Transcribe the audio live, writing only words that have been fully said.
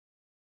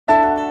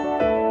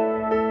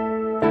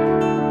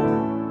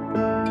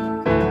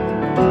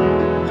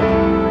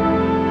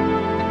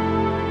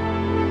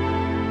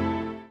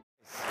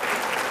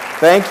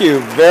Thank you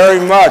very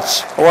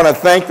much. I want to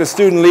thank the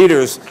student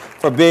leaders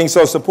for being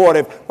so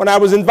supportive. When I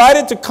was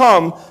invited to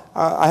come,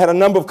 I had a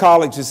number of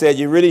colleagues who said,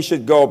 you really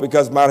should go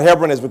because Mount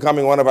Hebron is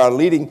becoming one of our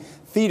leading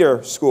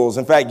theater schools.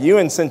 In fact, you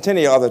and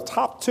Centennial are the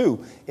top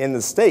two in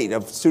the state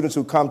of students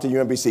who come to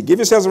UMBC. Give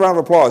yourselves a round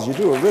of applause. You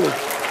do a really...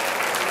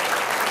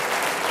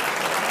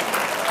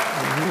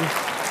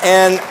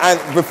 And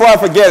before I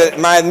forget it,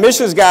 my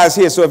admissions guy is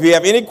here, so if you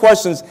have any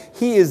questions,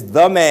 he is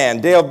the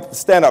man. Dale,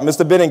 stand up.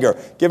 Mr.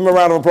 Benninger, give him a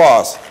round of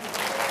applause.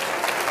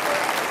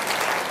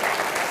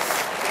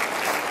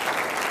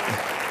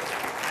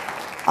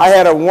 I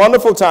had a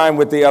wonderful time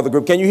with the other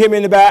group. Can you hear me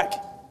in the back?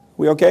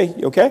 We okay?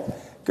 You okay?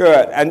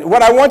 Good. And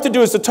what I want to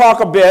do is to talk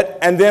a bit,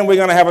 and then we're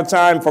going to have a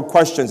time for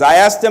questions. I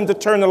asked them to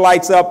turn the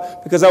lights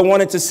up because I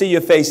wanted to see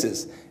your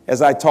faces as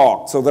I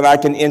talk so that I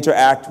can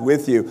interact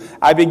with you.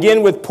 I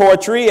begin with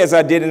poetry, as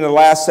I did in the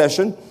last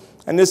session,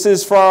 and this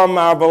is from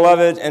our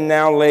beloved and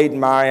now late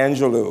Maya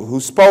Angelou, who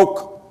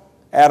spoke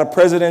at a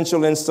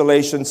presidential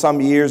installation some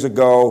years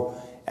ago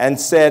and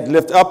said,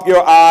 "Lift up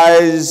your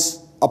eyes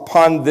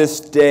upon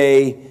this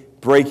day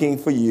breaking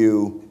for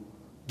you,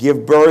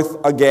 give birth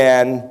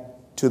again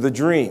to the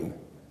dream.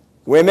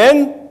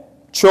 Women,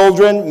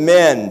 children,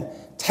 men,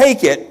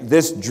 take it,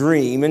 this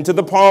dream, into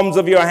the palms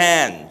of your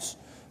hands.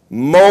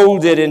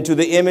 Mold it into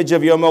the image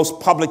of your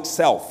most public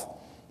self.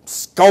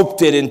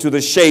 Sculpt it into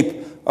the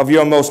shape of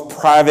your most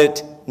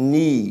private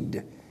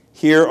need.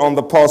 Here on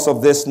the pulse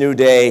of this new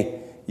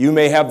day, you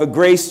may have the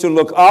grace to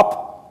look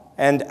up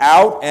and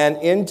out and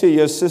into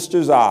your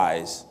sister's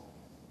eyes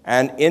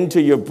and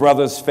into your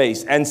brother's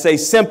face and say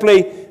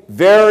simply,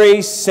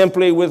 very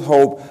simply with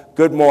hope,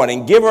 good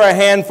morning." Give her a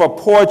hand for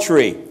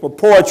poetry, for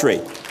poetry,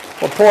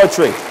 for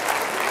poetry.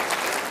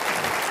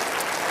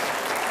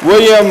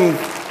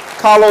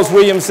 Carlos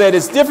Williams said,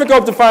 "It's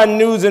difficult to find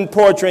news in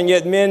poetry, and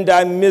yet men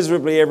die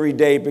miserably every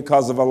day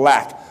because of a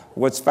lack of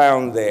what's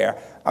found there."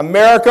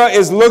 America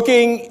is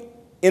looking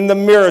in the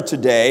mirror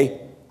today,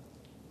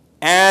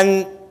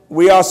 and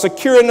we are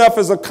secure enough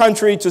as a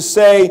country to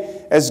say,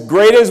 as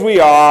great as we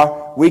are,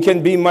 we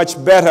can be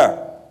much better.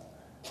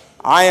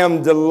 I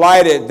am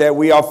delighted that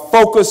we are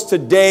focused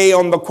today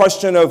on the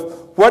question of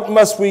what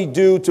must we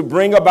do to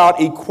bring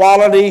about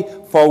equality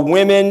for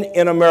women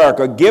in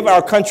America. Give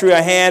our country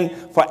a hand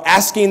for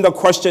asking the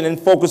question and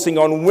focusing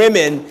on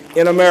women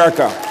in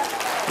America.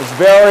 It's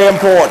very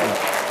important.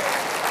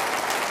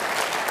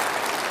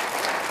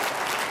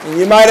 And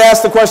you might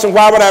ask the question,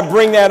 why would I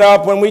bring that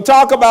up? When we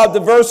talk about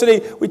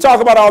diversity, we talk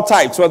about all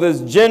types, whether it's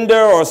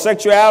gender or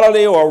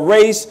sexuality or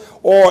race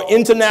or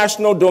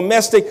international,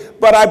 domestic.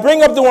 But I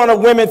bring up the one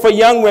of women for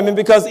young women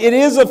because it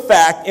is a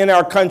fact in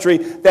our country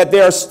that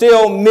there are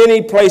still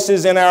many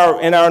places in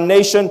our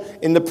nation,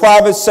 in the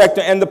private sector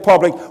and the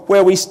public,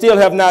 where we still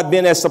have not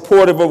been as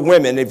supportive of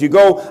women. If you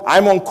go,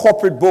 I'm on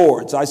corporate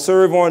boards. I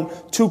serve on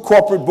 2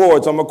 corporate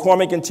boards on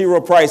McCormick and T. Rowe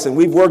Price, and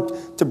we've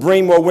worked to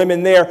bring more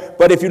women there.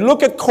 But if you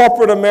look at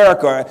corporate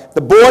America,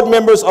 the board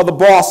members are the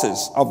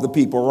bosses of the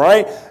people,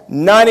 right?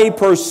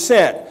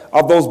 90%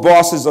 of those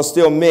bosses are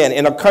still men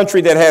in a country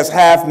that has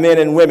half men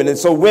and women. And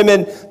so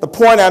women, the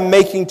point I'm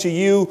making to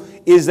you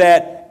is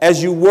that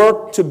as you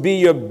work to be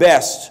your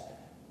best,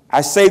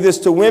 I say this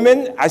to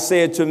women, I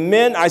say it to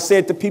men, I say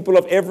it to people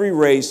of every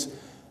race,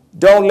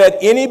 don't let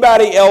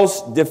anybody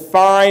else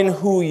define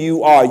who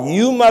you are.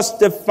 You must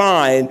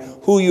define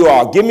who you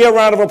are. Give me a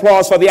round of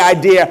applause for the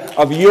idea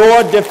of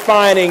your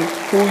defining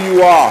who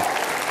you are.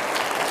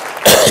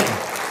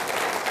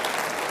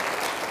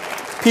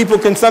 People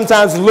can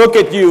sometimes look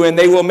at you and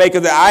they will make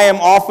it. I am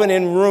often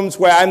in rooms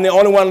where I'm the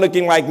only one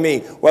looking like me,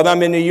 whether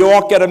I'm in New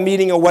York at a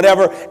meeting or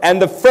whatever, and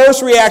the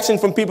first reaction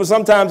from people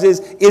sometimes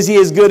is he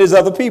as good as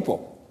other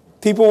people?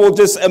 People will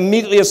just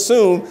immediately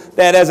assume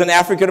that as an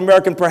African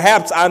American,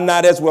 perhaps I'm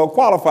not as well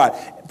qualified.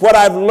 What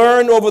I've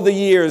learned over the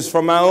years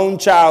from my own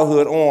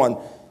childhood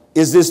on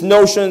is this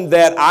notion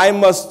that I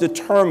must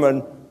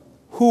determine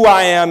who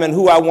I am and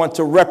who I want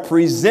to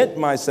represent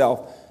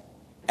myself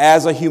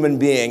as a human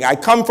being. I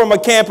come from a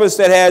campus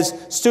that has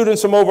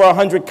students from over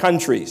 100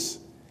 countries.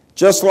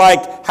 Just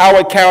like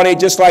Howard County,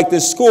 just like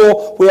this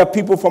school, we have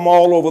people from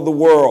all over the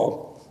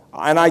world.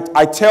 And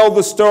I tell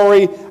the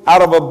story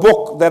out of a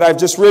book that I've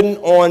just written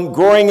on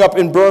growing up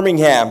in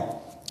Birmingham.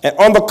 And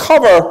on the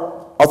cover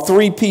are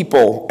 3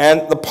 people.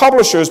 And the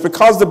publishers,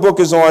 because the book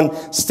is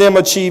on STEM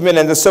achievement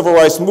and the civil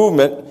rights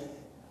movement,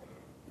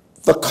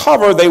 the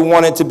cover they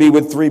wanted to be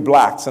with 3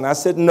 blacks. And I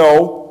said,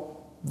 no.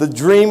 The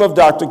dream of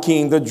Dr.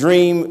 King, the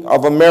dream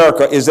of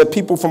America, is that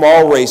people from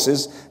all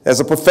races, there's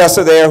a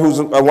professor there who's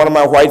one of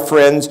my white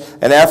friends,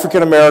 an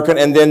African American,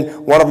 and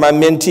then one of my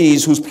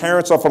mentees whose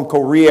parents are from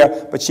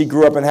Korea, but she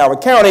grew up in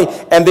Howard County,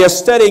 and they're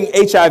studying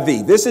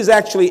HIV. This is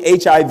actually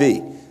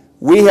HIV.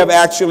 We have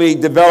actually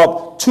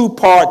developed 2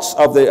 parts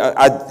of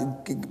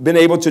I've been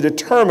able to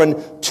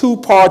determine 2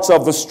 parts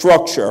of the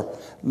structure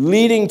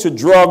leading to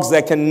drugs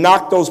that can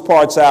knock those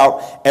parts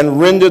out and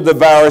render the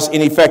virus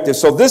ineffective.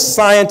 So this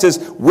scientist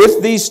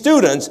with these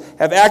students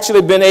have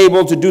actually been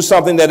able to do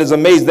something that is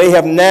amazing. They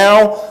have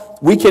now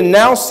we can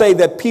now say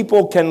that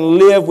people can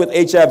live with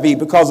HIV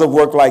because of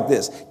work like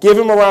this. Give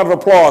him a round of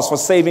applause for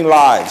saving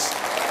lives.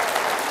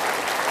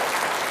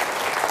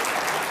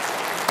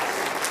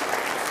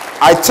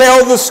 I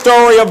tell the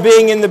story of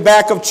being in the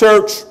back of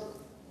church,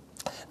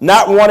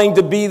 not wanting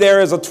to be there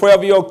as a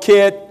 12-year-old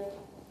kid.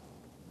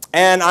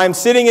 And I'm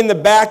sitting in the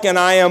back, and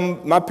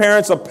my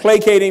parents are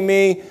placating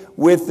me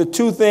with the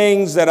two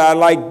things that I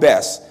like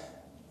best,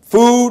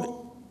 food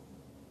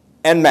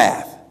and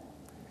math.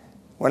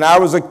 When I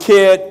was a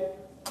kid,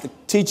 the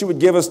teacher would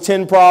give us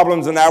 10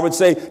 problems, and I would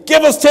say,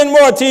 "Give us 10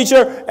 more,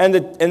 teacher." And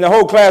the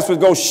whole class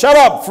would go, "Shut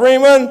up,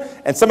 Freeman."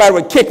 And somebody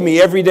would kick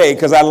me every day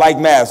because I like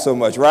math so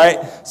much, right?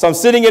 So I'm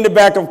sitting in the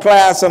back of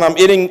class, and I'm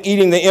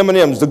eating the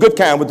M&Ms, the good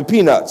kind with the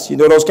peanuts. You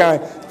know those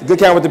kind? The good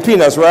kind with the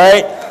peanuts,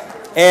 right?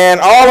 And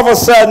all of a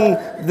sudden,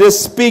 this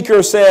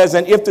speaker says,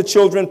 and if the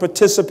children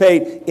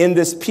participate in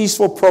this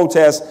peaceful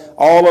protest,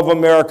 all of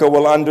America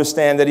will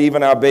understand that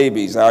even our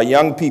babies, our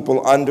young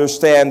people,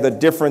 understand the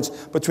difference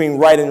between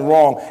right and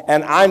wrong.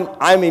 And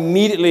I'm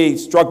immediately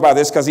struck by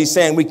this because he's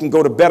saying we can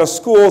go to better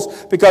schools,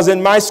 because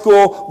in my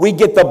school, we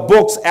get the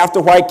books after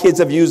white kids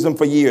have used them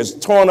for years,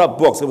 torn up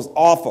books. It was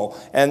awful.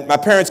 And my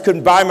parents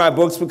couldn't buy my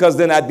books because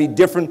then I'd be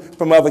different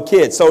from other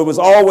kids. So it was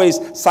always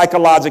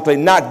psychologically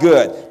not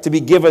good to be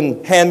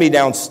given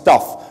hand-me-down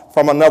stuff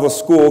from another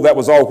school that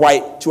was all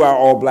white to our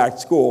all black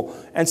school.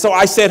 And so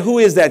I said, "Who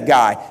is that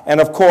guy?"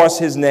 And of course,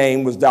 his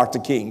name was Dr.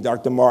 King,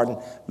 Dr. Martin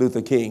Luther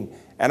King.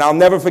 And I'll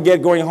never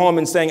forget going home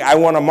and saying, "I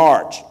want to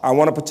march. I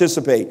want to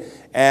participate."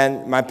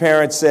 And my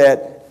parents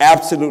said,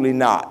 "Absolutely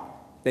not."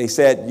 They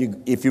said,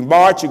 "If you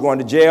march, you're going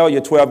to jail.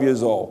 You're 12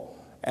 years old."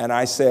 And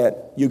I said,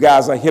 "You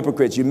guys are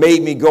hypocrites. You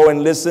made me go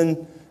and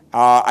listen.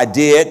 I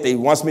did. They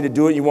want me to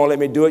do it. You won't let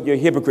me do it. You're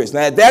hypocrites."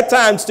 Now, at that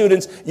time,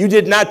 students, you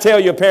did not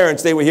tell your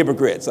parents they were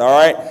hypocrites, all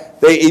right?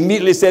 They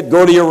immediately said,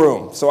 "Go to your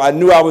room." So I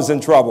knew I was in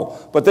trouble.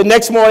 But the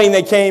next morning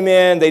they came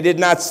in, they did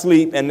not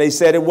sleep, and they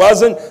said, "It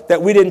wasn't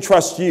that we didn't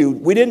trust you.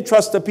 We didn't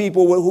trust the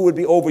people who would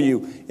be over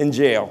you in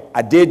jail."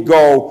 I did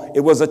go.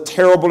 It was a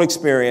terrible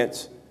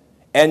experience.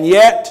 And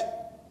yet,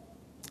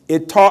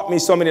 it taught me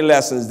so many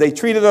lessons. They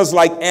treated us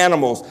like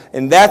animals,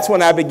 and that's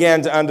when I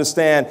began to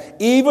understand,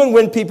 even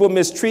when people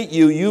mistreat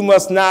you, you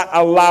must not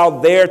allow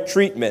their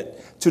treatment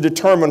to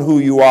determine who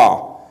you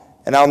are.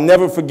 And I'll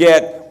never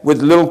forget,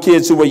 with little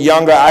kids who were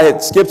younger, I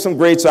had skipped some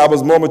grades, so I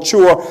was more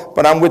mature,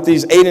 but I'm with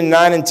these 8 and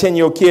 9 and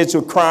 10-year-old kids who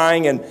are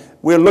crying, and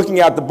we're looking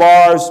at the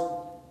bars,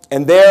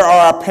 and there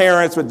are our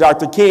parents with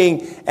Dr.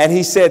 King, and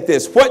he said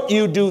this: "What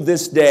you do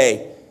this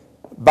day,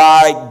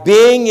 by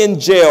being in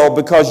jail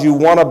because you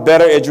want a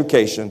better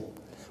education,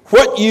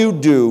 what you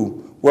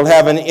do will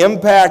have an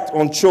impact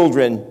on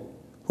children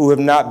who have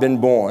not been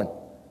born."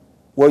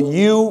 Well,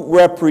 you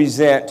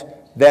represent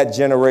that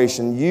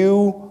generation.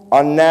 You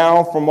are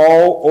now from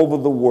all over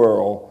the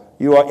world.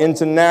 You are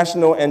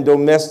international and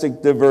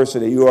domestic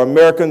diversity. You are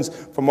Americans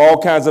from all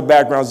kinds of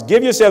backgrounds.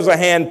 Give yourselves a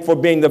hand for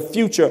being the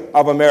future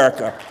of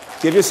America.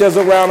 Give yourselves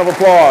a round of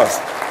applause.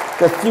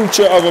 The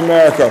future of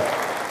America.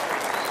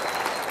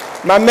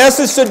 My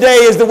message today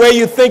is the way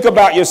you think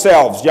about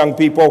yourselves, young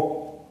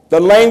people, the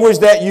language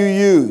that you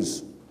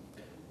use,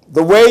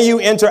 the way you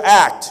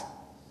interact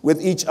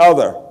with each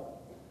other,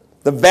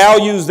 the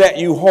values that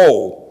you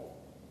hold,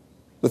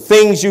 the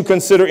things you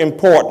consider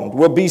important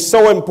will be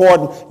so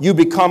important you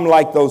become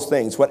like those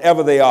things,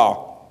 whatever they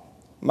are.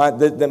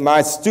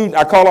 My student,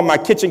 I call them my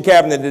kitchen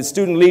cabinet, the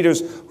student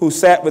leaders who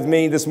sat with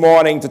me this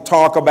morning to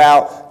talk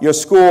about your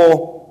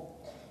school,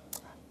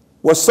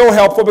 was so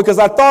helpful because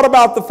I thought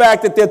about the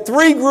fact that there are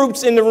 3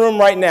 groups in the room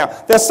right now.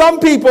 There's some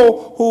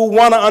people who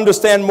want to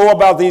understand more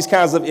about these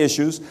kinds of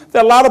issues.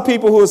 There are a lot of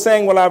people who are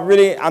saying, well,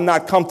 I'm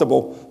not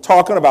comfortable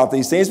talking about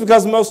these things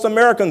because most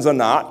Americans are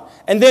not.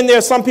 And then there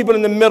are some people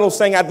in the middle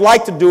saying, I'd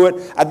like to do it,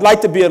 I'd like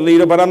to be a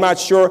leader, but I'm not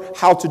sure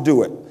how to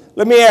do it.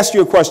 Let me ask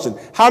you a question.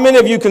 How many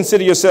of you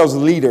consider yourselves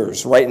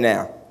leaders right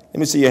now? Let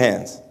me see your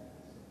hands.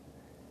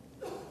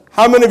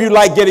 How many of you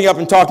like getting up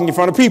and talking in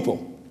front of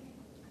people?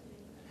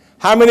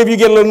 How many of you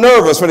get a little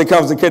nervous when it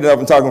comes to getting up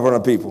and talking in front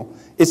of people?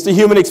 It's the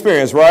human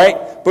experience,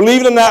 right?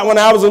 Believe it or not, when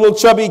I was a little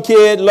chubby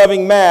kid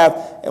loving math,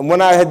 and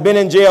when I had been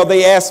in jail,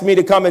 they asked me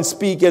to come and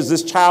speak as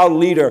this child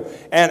leader,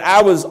 and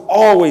I was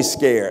always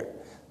scared.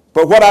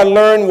 But what I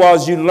learned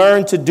was you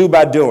learn to do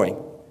by doing.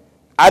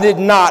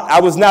 I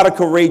was not a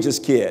courageous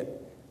kid,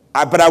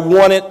 but I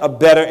wanted a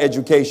better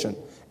education.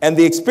 And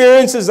the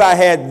experiences I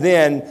had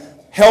then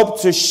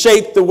helped to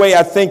shape the way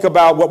I think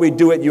about what we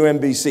do at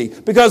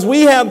UMBC. Because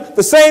we have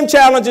the same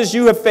challenges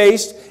you have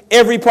faced,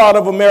 every part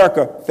of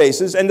America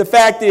faces, and the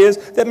fact is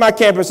that my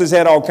campus has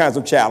had all kinds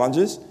of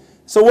challenges.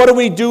 So what do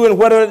we do, and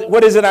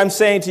what is it I'm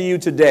saying to you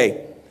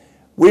today?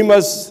 We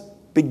must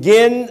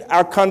begin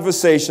our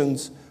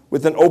conversations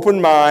with an open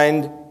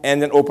mind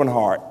and an open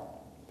heart.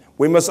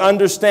 We must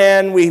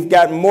understand we've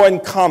got more in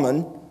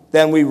common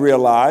than we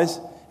realize.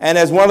 And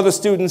as one of the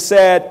students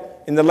said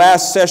in the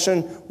last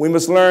session, we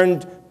must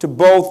learn to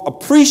both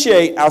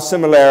appreciate our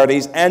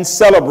similarities and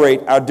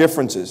celebrate our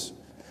differences.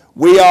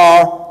 We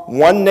are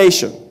one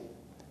nation.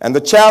 And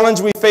the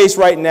challenge we face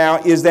right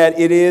now is that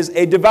it is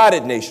a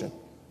divided nation,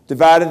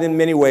 divided in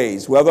many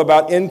ways, whether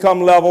about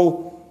income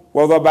level,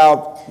 whether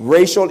about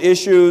racial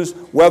issues,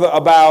 whether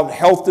about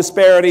health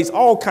disparities,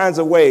 all kinds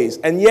of ways.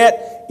 And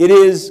yet, it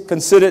is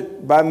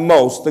considered by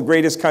most the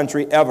greatest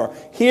country ever.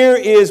 Here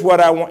is what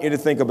I want you to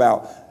think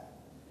about.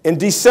 In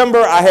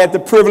December, I had the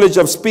privilege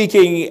of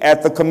speaking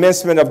at the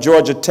commencement of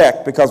Georgia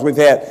Tech because we've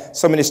had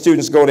so many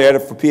students go there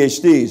for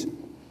PhDs.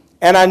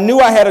 And I knew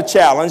I had a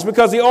challenge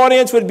because the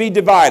audience would be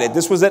divided.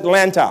 This was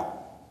Atlanta,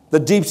 the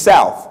Deep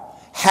South.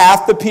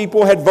 Half the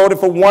people had voted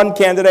for one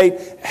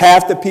candidate,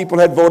 half the people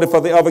had voted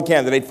for the other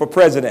candidate for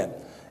president.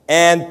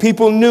 And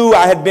people knew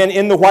I had been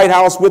in the White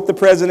House with the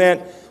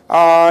president,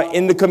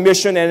 in the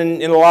commission,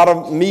 and in a lot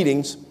of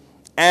meetings.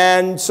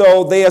 And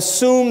so they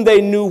assumed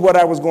they knew what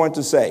I was going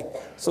to say.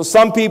 So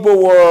some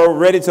people were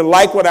ready to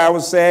like what I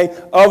was saying.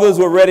 Others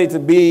were ready to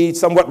be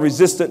somewhat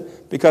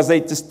resistant because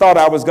they just thought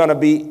I was going to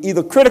be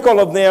either critical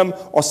of them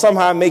or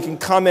somehow making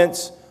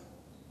comments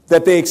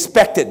that they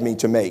expected me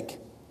to make.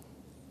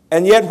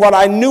 And yet what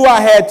I knew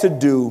I had to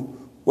do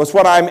was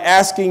what I'm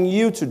asking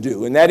you to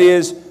do, and that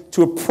is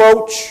to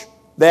approach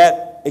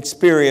that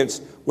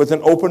experience with an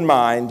open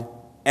mind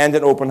and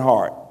an open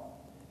heart.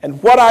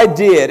 And what I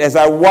did as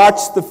I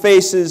watched the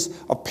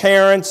faces of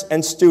parents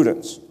and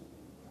students,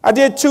 I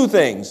did two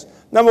things.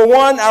 Number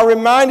one, I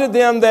reminded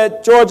them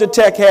that Georgia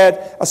Tech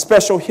had a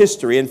special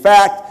history. In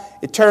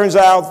fact, it turns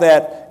out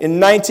that in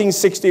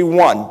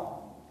 1961,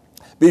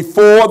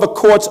 before the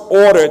courts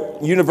ordered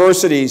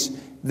universities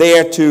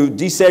there to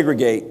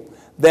desegregate,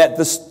 that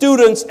the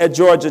students at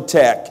Georgia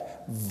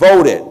Tech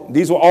voted.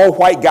 These were all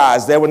white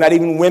guys. There were not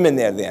even women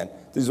there then.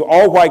 These were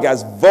all white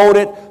guys,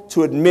 voted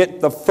to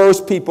admit the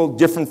first people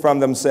different from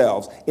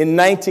themselves in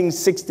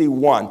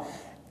 1961.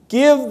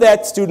 Give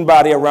that student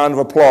body a round of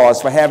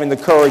applause for having the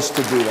courage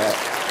to do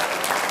that.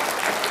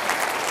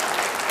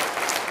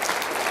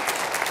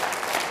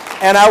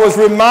 And I was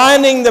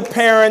reminding the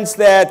parents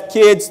that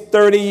kids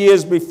 30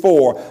 years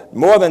before,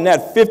 more than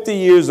that, 50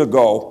 years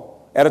ago,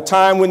 at a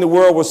time when the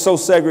world was so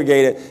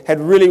segregated,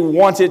 had really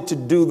wanted to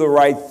do the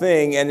right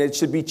thing, and it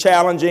should be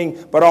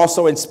challenging but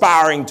also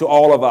inspiring to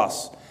all of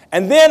us.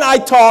 And then I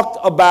talked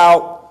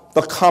about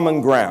the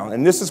common ground,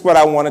 and this is what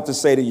I wanted to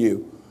say to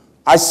you.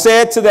 I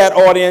said to that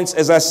audience,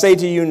 as I say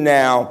to you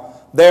now,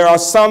 there are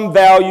some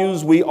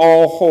values we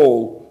all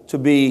hold to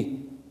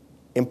be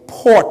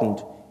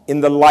important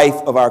in the life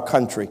of our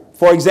country.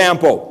 For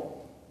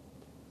example,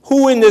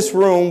 who in this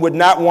room would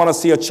not want to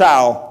see a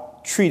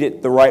child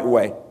treated the right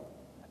way?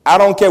 I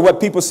don't care what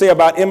people say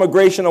about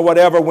immigration or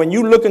whatever. When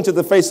you look into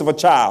the face of a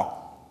child,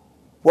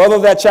 whether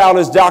that child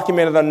is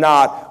documented or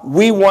not,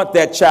 we want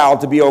that child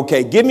to be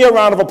okay. Give me a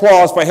round of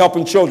applause for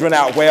helping children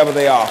out wherever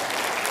they are.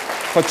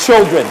 For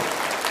children,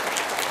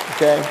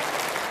 okay?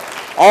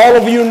 All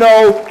of you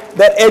know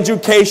that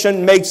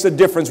education makes a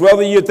difference.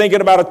 Whether you're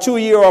thinking about a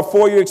 2-year or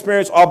 4-year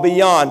experience or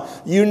beyond,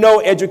 you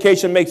know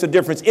education makes a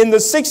difference. In the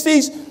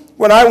 60s,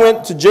 when I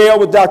went to jail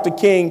with Dr.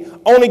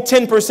 King, only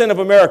 10% of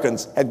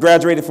Americans had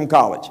graduated from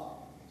college.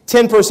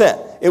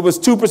 10%. It was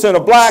 2%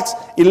 of blacks,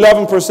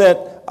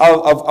 11%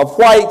 of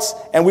whites,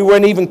 and we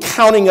weren't even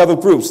counting other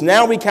groups.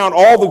 Now we count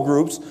all the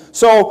groups.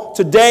 So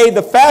today,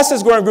 the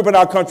fastest growing group in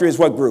our country is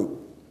what group?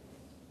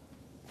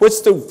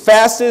 What's the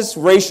fastest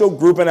racial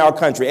group in our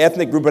country,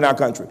 ethnic group in our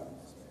country?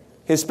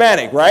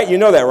 Hispanic, right? You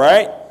know that,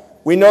 right?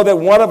 We know that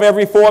 1 of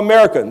every 4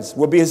 Americans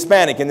will be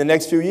Hispanic in the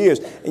next few years.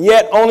 And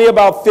yet, only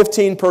about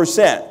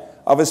 15%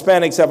 of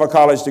Hispanics have a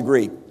college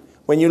degree.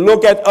 When you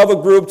look at other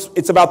groups,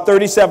 it's about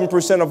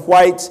 37% of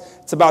whites,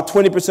 it's about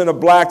 20% of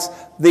blacks.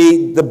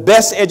 The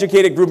best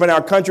educated group in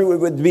our country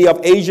would be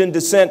of Asian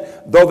descent,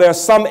 though there are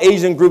some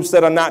Asian groups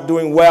that are not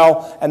doing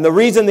well. And the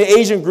reason the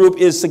Asian group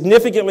is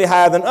significantly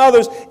higher than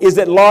others is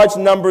that large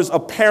numbers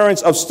of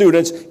parents of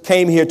students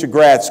came here to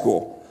grad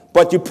school.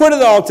 But you put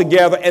it all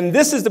together, and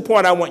this is the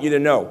point I want you to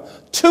know.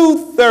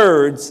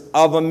 2/3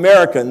 of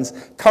Americans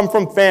come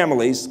from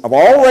families of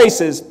all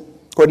races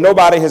where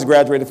nobody has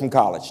graduated from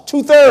college.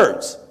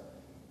 2/3.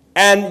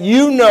 And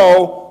you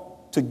know,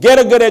 to get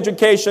a good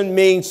education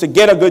means to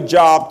get a good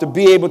job, to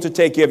be able to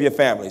take care of your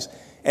families.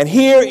 And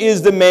here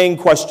is the main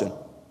question.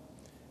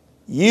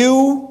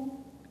 You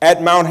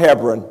at Mount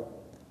Hebron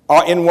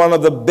are in one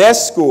of the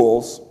best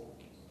schools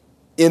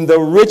in the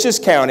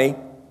richest county,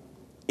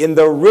 in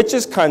the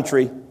richest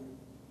country,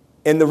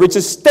 in the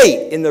richest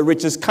state, in the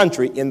richest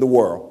country in the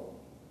world.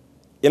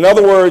 In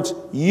other words,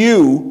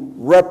 you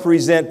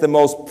represent the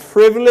most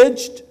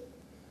privileged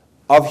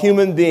of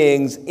human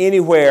beings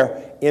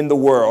anywhere in the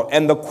world.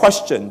 And the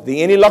question,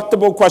 the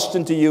ineluctable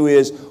question to you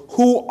is,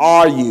 who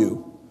are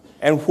you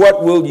and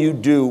what will you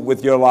do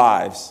with your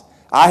lives?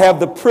 I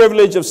have the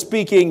privilege of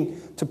speaking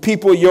to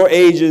people your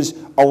ages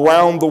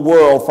around the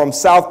world, from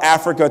South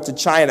Africa to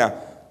China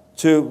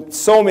to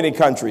so many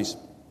countries.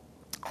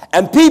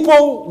 And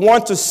people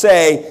want to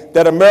say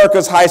that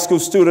America's high school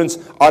students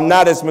are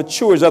not as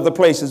mature as other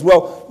places.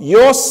 Well,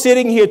 you're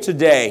sitting here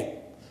today,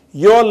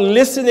 you're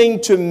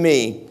listening to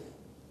me,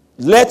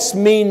 lets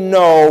me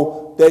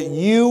know that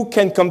you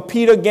can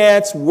compete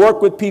against,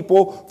 work with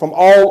people from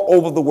all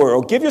over the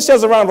world. Give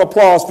yourselves a round of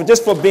applause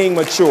for being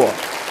mature.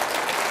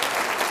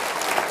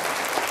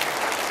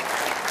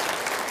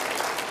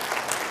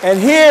 And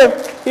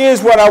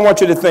here's what I want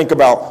you to think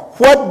about.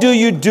 What do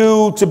you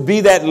do to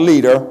be that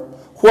leader?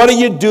 What do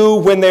you do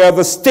when there are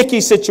the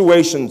sticky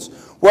situations,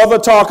 whether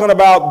talking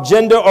about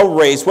gender or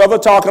race, whether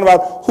talking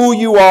about who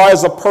you are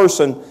as a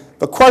person?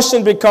 The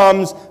question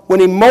becomes,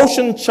 when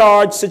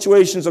emotion-charged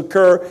situations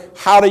occur,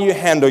 how do you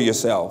handle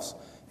yourselves?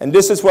 And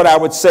this is what I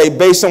would say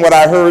based on what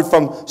I heard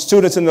from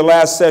students in the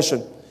last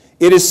session.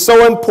 It is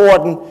so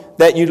important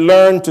that you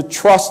learn to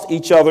trust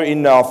each other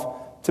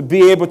enough to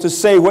be able to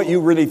say what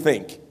you really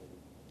think.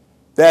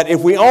 That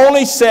if we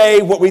only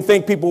say what we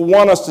think people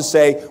want us to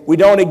say, we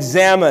don't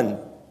examine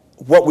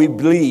what we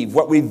believe,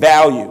 what we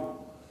value.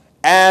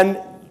 And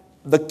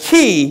the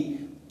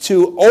key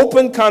to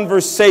open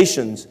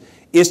conversations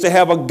is to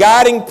have a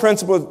guiding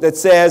principle that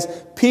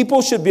says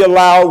people should be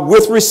allowed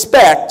with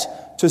respect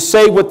to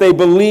say what they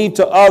believe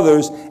to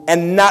others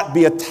and not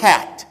be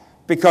attacked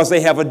because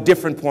they have a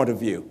different point of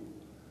view.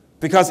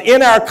 Because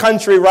in our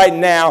country right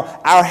now,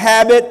 our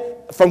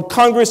habit from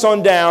Congress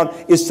on down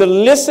is to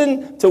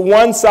listen to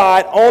one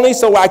side only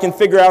so I can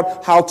figure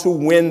out how to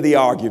win the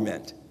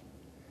argument.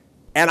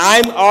 And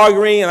I'm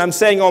arguing, and I'm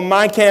saying on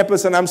my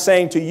campus, and I'm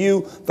saying to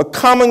you, the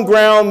common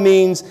ground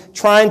means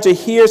trying to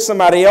hear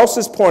somebody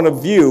else's point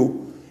of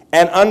view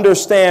and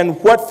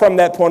understand what from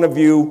that point of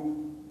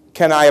view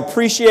can I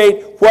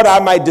appreciate, what I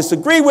might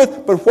disagree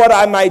with, but what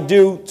I might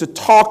do to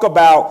talk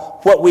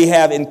about what we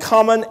have in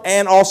common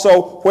and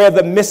also where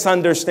the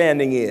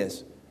misunderstanding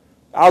is.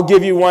 I'll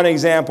give you one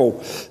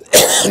example.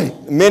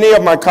 Many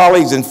of my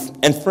colleagues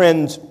and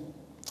friends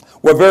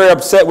were very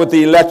upset with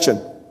the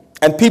election.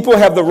 And people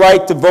have the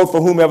right to vote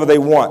for whomever they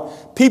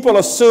want. People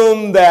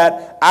assume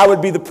that I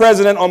would be the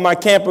president on my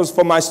campus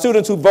for my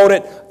students who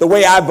voted the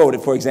way I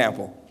voted, for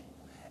example.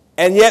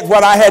 And yet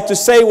what I had to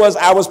say was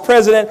I was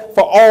president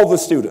for all the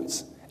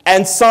students.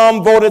 And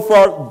some voted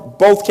for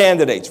both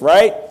candidates,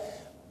 right?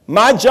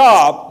 My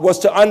job was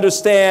to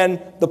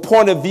understand the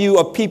point of view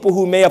of people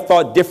who may have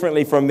thought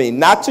differently from me,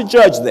 not to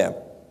judge them,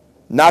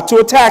 not to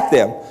attack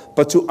them,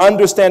 but to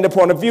understand the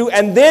point of view,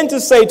 and then to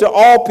say to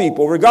all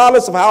people,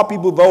 regardless of how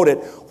people voted,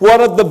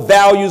 what are the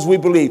values we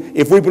believe?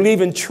 If we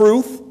believe in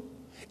truth,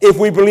 if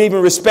we believe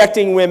in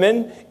respecting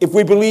women, if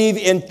we believe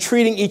in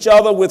treating each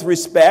other with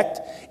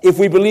respect, if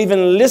we believe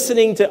in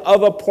listening to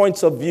other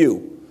points of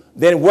view,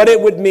 then what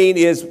it would mean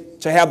is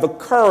to have the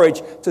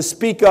courage to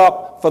speak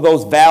up for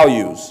those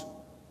values,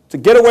 to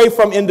get away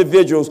from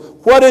individuals.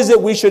 What is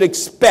it we should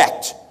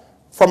expect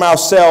from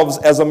ourselves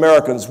as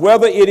Americans,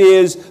 whether it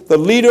is the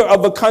leader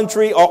of the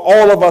country or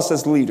all of us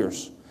as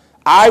leaders?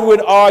 I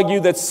would argue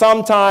that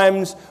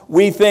sometimes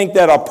we think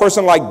that a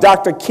person like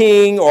Dr.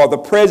 King or the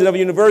president of a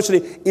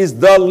university is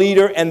the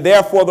leader and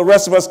therefore the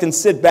rest of us can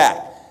sit back.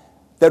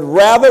 That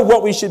rather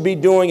what we should be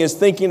doing is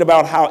thinking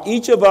about how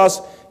each of us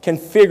can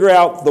figure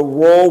out the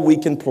role we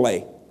can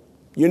play.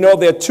 You know,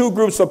 there are two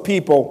groups of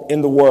people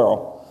in the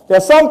world. There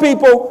are some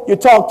people you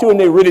talk to and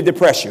they really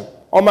depress you.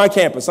 On my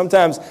campus,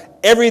 sometimes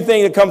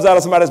everything that comes out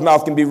of somebody's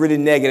mouth can be really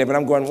negative, and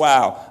I'm going,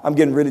 wow, I'm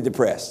getting really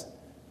depressed.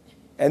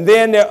 And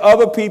then there are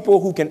other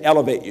people who can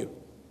elevate you,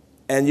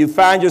 and you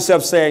find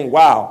yourself saying,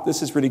 wow,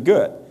 this is really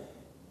good.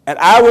 And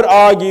I would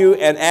argue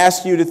and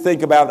ask you to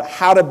think about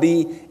how to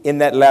be in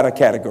that latter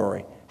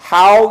category.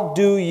 How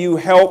do you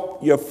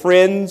help your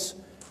friends,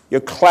 your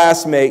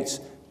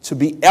classmates to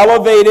be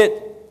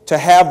elevated, to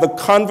have the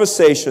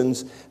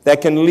conversations that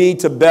can lead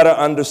to better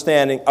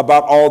understanding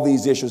about all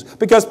these issues?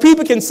 Because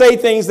people can say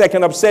things that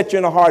can upset you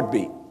in a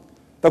heartbeat.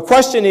 The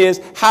question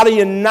is, how do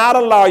you not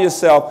allow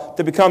yourself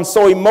to become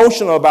so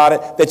emotional about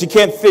it that you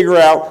can't figure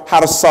out how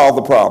to solve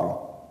the problem?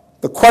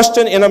 The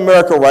question in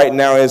America right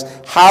now is,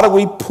 how do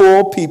we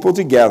pull people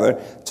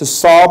together to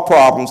solve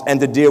problems and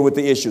to deal with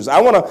the issues? I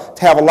want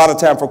to have a lot of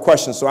time for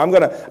questions, so I'm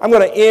going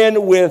to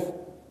end with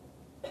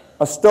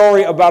a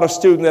story about a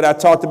student that I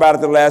talked about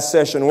at the last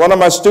session. One of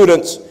my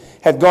students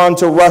had gone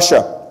to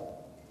Russia,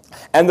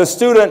 and the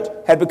student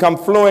had become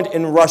fluent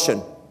in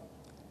Russian.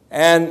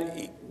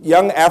 And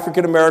young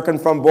African-American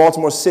from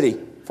Baltimore City,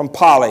 from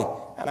Poly.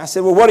 And I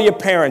said, well, what do your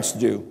parents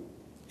do?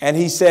 And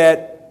he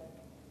said,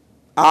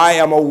 I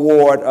am a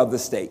ward of the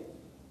state.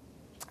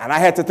 And I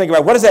had to think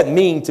about, what does that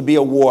mean to be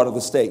a ward of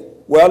the state?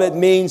 Well, it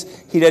means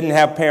he didn't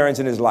have parents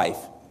in his life.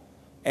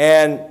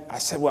 And I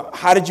said, well,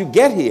 how did you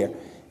get here?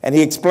 And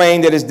he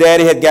explained that his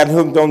daddy had gotten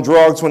hooked on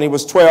drugs when he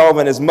was 12,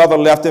 and his mother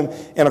left him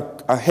in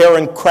a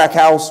heroin crack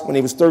house when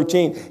he was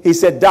 13. He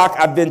said, Doc,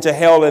 I've been to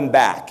hell and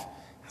back.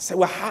 I said,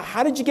 well,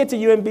 how did you get to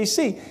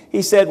UMBC?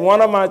 He said,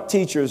 one of my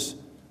teachers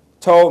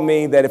told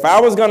me that if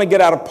I was going to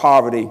get out of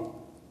poverty,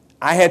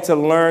 I had to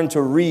learn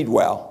to read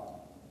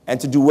well and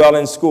to do well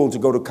in school to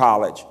go to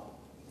college.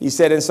 He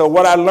said, and so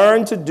what I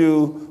learned to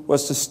do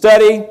was to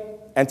study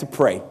and to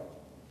pray.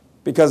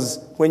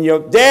 Because when your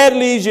dad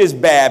leaves you, it's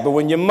bad, but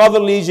when your mother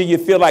leaves you, you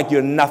feel like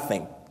you're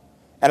nothing.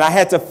 And I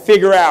had to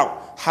figure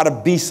out how to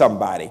be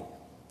somebody.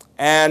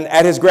 And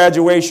at his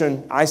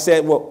graduation, I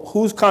said, well,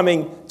 who's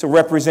coming to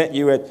represent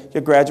you at your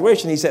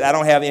graduation? He said, I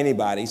don't have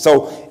anybody.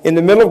 So in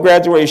the middle of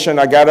graduation,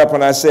 I got up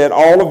and I said,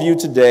 all of you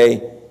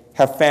today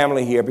have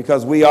family here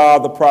because we are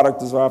the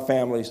product of our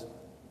families.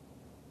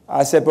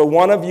 I said, but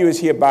one of you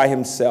is here by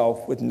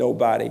himself with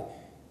nobody.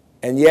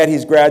 And yet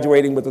he's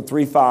graduating with a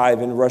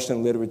 3.5 in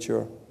Russian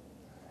literature.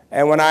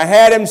 And when I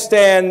had him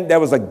stand,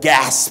 there was a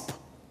gasp.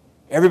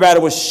 Everybody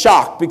was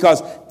shocked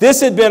because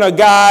this had been a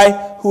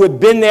guy who had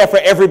been there for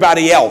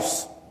everybody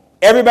else.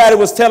 Everybody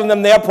was telling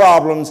them their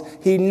problems.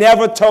 He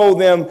never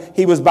told them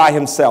he was by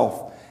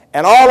himself.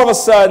 And all of a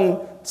sudden,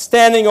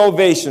 standing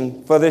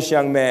ovation for this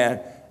young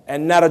man,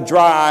 and not a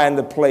dry eye in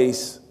the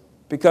place,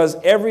 because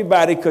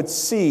everybody could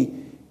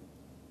see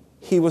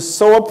he was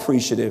so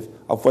appreciative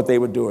of what they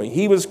were doing.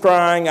 He was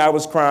crying, I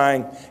was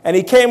crying, and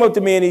he came up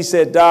to me and he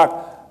said,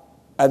 Doc,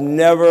 I've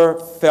never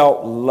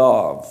felt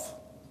love.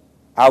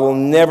 I will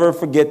never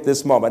forget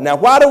this moment. Now,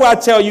 why do I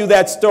tell you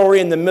that story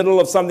in the middle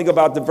of something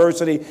about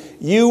diversity?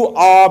 You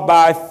are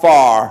by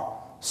far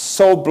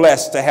so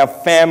blessed to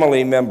have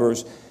family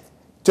members,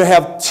 to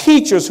have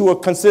teachers who are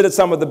considered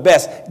some of the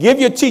best. Give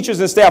your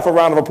teachers and staff a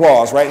round of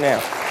applause right now.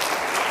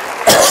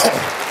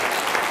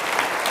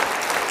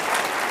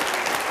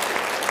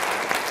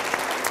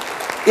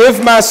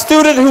 If my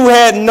student who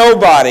had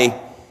nobody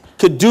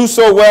could do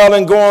so well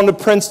and go on to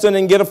Princeton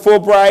and get a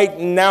Fulbright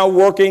and now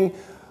working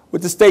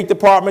with the State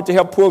Department to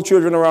help poor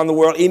children around the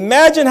world,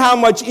 imagine how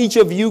much each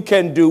of you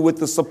can do with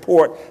the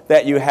support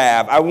that you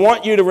have. I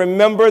want you to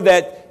remember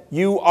that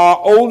you are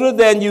older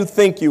than you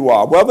think you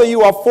are. Whether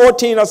you are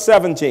 14 or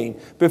 17,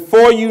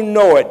 before you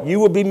know it, you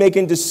will be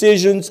making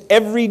decisions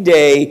every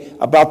day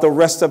about the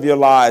rest of your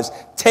lives.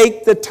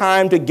 Take the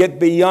time to get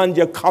beyond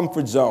your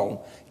comfort zone.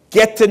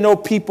 Get to know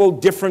people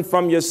different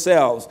from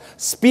yourselves.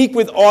 Speak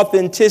with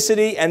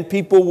authenticity and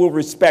people will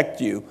respect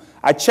you.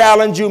 I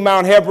challenge you,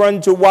 Mount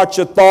Hebron, to watch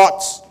your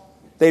thoughts.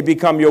 They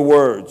become your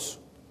words.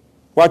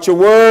 Watch your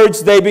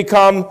words. They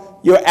become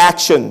your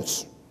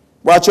actions.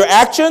 Watch your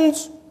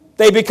actions.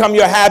 They become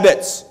your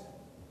habits.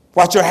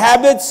 Watch your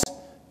habits.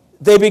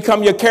 They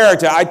become your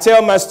character. I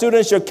tell my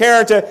students, your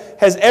character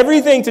has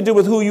everything to do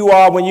with who you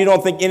are when you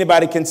don't think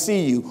anybody can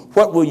see you.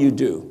 What will you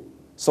do?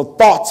 So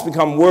thoughts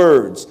become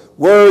words.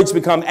 Words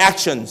become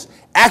actions.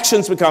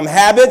 Actions become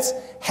habits.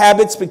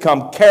 Habits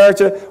become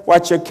character.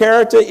 Watch your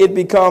character. It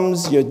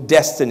becomes your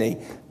destiny.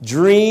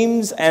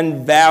 Dreams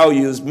and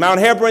values. Mount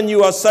Hebron,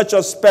 you are such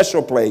a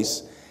special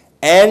place,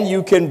 and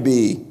you can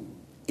be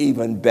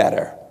even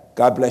better.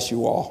 God bless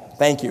you all.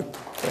 Thank you.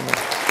 Amen.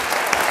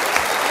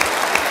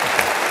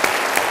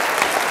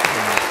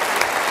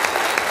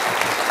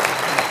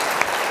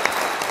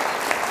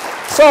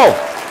 So,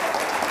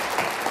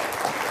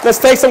 let's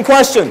take some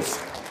questions.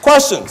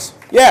 Questions?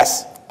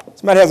 Yes.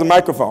 Somebody has a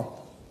microphone.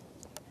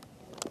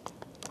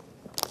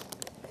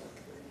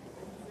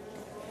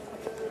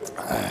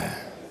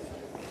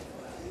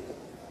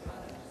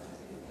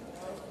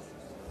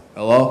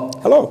 Hello?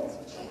 Hello.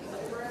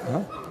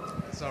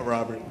 What's up,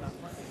 Robert?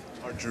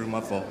 Or Drew, my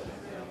fault.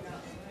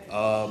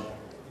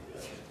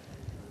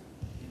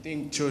 You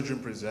think children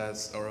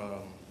possess,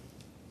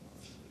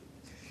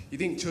 you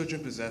think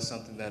children possess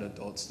something that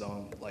adults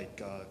don't,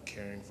 like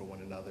caring for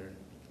one another?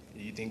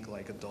 You think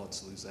like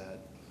adults lose that?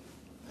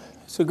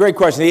 It's a great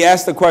question. He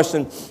asked the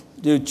question,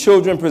 do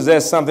children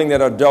possess something that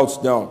adults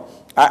don't?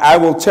 I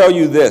will tell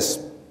you this.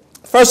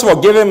 First of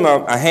all, give him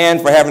a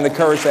hand for having the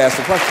courage to ask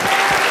the question.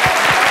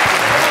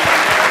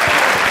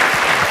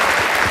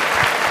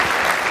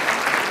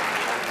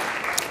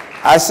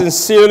 I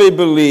sincerely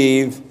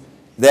believe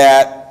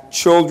that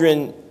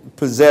children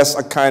possess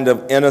a kind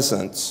of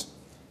innocence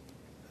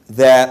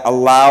that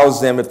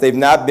allows them, if they've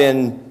not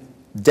been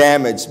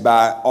damaged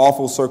by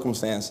awful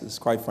circumstances,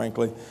 quite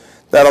frankly,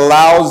 that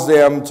allows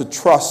them to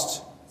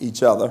trust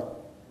each other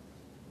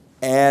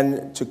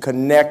and to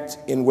connect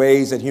in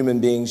ways that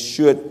human beings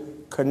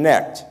should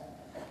connect.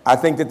 I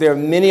think that there are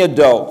many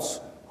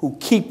adults who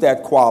keep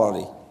that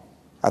quality.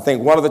 I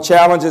think one of the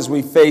challenges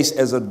we face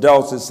as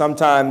adults is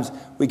sometimes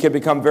we can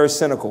become very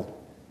cynical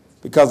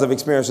because of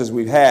experiences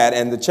we've had.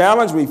 And the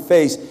challenge we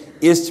face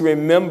is to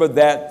remember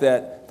that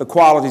the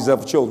qualities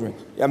of children.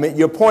 I mean,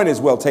 your point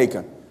is well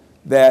taken,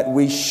 that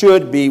we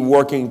should be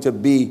working to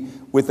be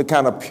with the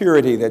kind of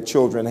purity that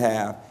children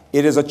have.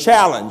 It is a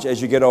challenge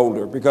as you get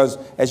older because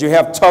as you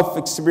have tough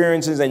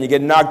experiences and you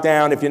get knocked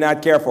down, if you're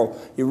not careful,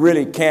 you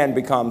really can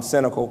become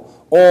cynical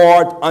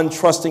or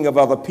untrusting of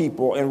other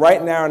people. And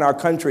right now in our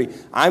country,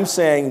 I'm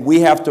saying we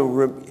have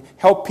to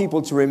help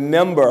people to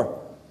remember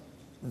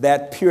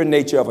that pure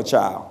nature of a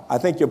child. I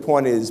think your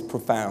point is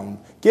profound.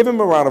 Give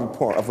him a round of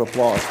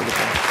applause for the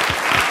point.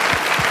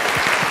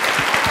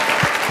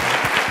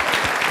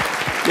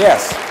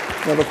 Yes,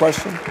 another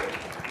question?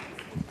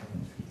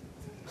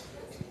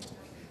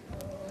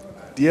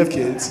 Do you have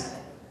kids?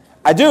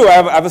 I do. I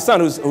have a son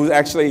who's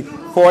actually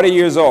 40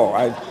 years old.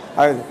 I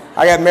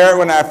got married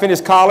when I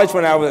finished college,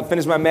 when I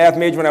finished my math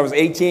major when I was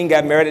 18,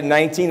 got married at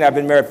 19. I've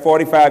been married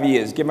 45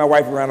 years. Give my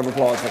wife a round of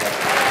applause for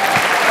that.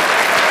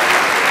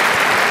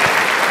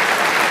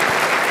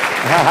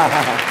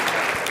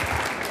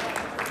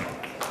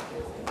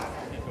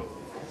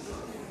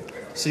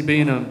 See,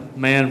 being a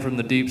man from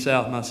the Deep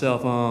South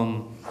myself,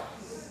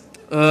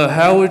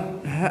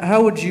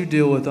 how would you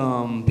deal with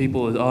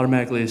people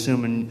automatically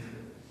assuming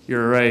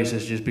you're a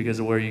racist just because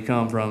of where you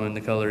come from and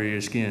the color of your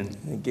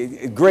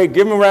skin? Great.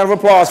 Give him a round of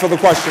applause for the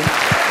question.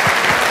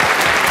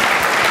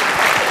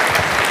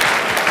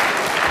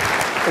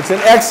 It's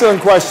an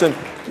excellent question.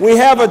 We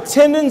have a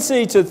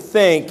tendency to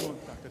think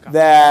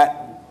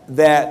that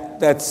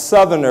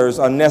Southerners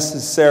are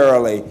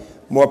necessarily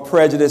more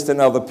prejudiced than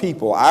other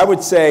people. I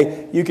would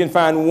say you can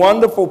find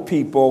wonderful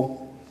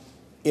people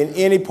in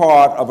any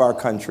part of our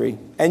country,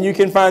 and you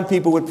can find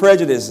people with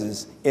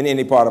prejudices in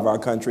any part of our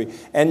country.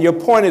 And your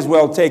point is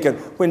well taken.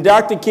 When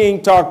Dr.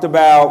 King talked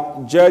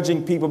about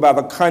judging people by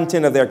the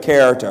content of their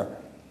character,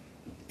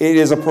 it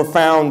is a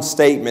profound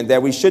statement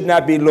that we should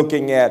not be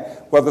looking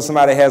at whether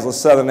somebody has a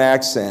Southern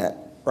accent,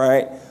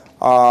 right?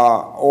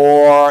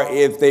 Or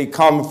if they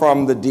come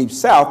from the Deep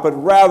South, but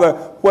rather,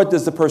 what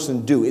does the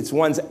person do? It's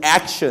one's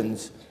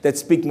actions that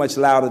speak much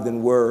louder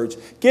than words.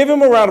 Give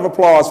him a round of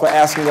applause for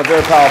asking a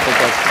very powerful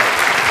question.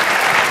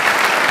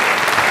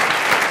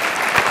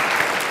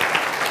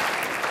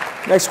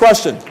 Next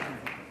question.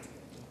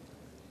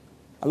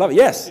 I love it.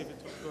 Yes.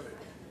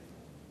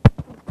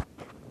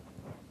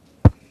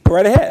 Go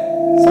right ahead.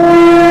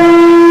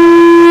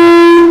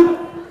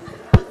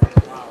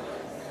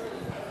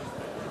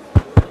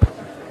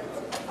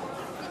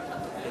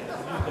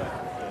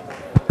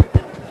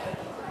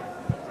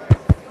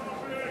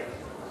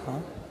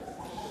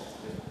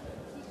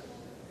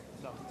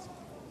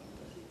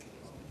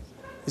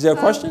 Is there a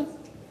question?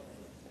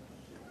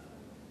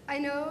 I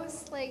know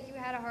like you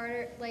had a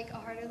harder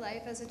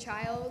life as a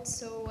child,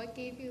 so what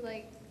gave you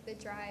like the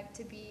drive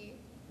to be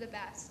the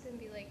best and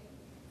be like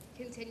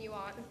continue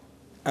on?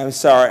 I'm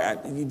sorry,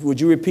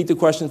 would you repeat the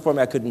question for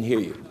me? I couldn't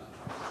hear you.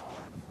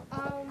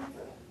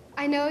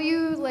 I know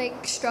you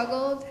like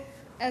struggled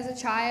as a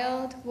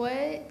child.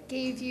 What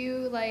gave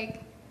you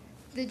like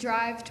the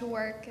drive to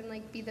work and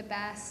like be the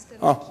best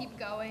and like, keep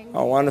going?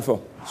 Oh,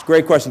 wonderful. It's a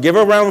great question. Give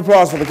her a round of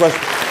applause for the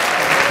question.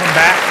 Come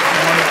back.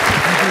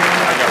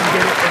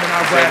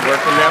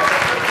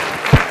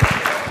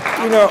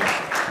 You know,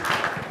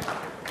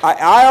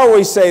 I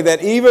always say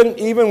that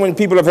even when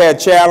people have had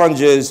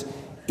challenges,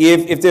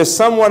 if there's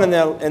someone in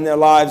their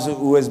lives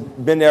who has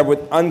been there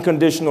with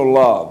unconditional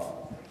love,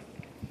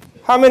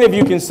 how many of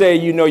you can say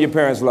you know your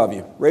parents love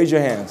you? Raise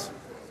your hands.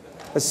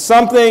 There's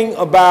something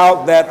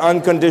about that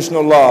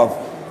unconditional love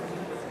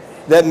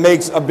that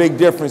makes a big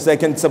difference, that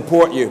can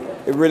support you.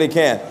 It really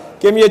can.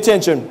 Give me your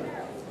attention.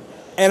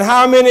 And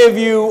how many of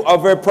you are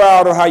very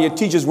proud of how your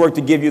teachers work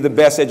to give you the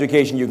best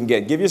education you can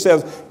get? Give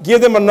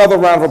them another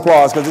round of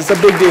applause, because it's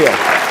a big deal.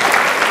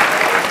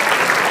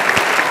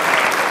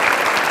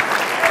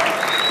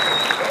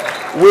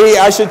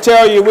 I should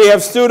tell you, we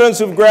have students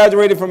who've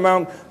graduated from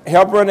Mount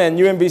Helper and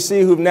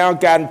UMBC who've now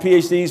gotten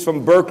PhDs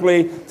from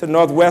Berkeley to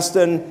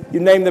Northwestern, you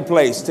name the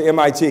place, to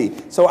MIT.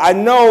 So I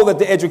know that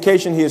the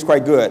education here is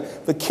quite good.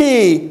 The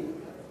key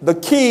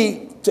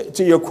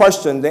to your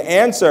question, the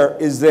answer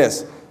is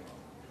this.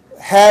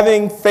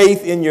 Having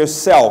faith in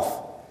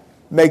yourself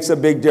makes a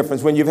big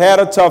difference. When you've had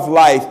a tough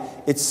life,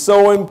 it's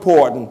so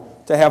important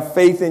to have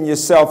faith in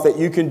yourself that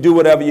you can do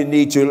whatever you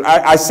need to.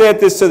 I said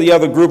this to the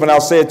other group, and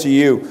I'll say it to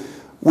you.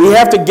 We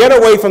have to get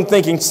away from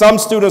thinking some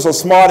students are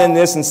smart in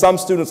this and some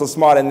students are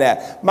smart in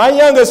that. My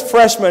youngest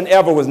freshman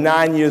ever was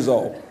 9 years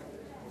old.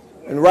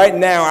 And right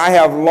now, I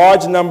have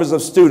large numbers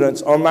of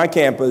students on my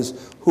campus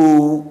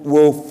who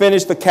will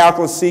finish the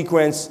calculus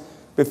sequence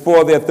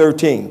before they're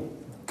 13,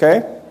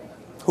 okay?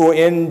 Who are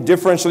in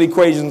differential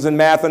equations and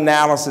math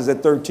analysis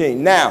at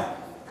 13. Now,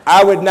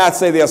 I would not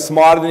say they're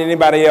smarter than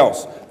anybody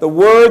else. The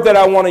word that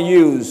I want to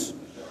use,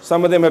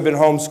 some of them have been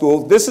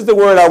homeschooled. This is the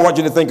word I want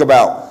you to think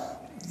about.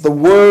 The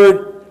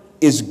word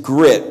is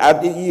grit.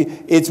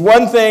 It's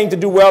one thing to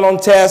do well on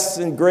tests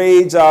and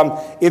grades.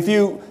 With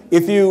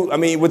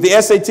the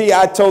SAT,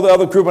 I told the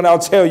other group, and I'll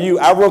tell you,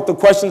 I wrote the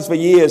questions for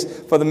years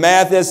for the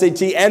math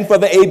SAT and for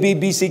the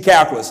ABBC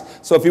calculus.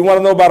 So if you want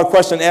to know about a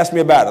question, ask me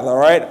about it, all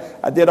right?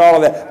 I did all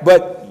of that.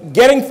 But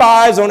getting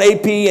 5s on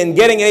AP and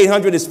getting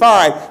 800 is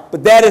fine,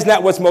 but that is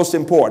not what's most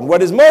important.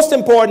 What is most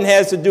important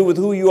has to do with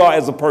who you are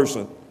as a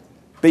person.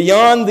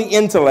 Beyond the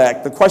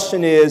intellect, the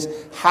question is,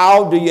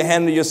 how do you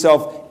handle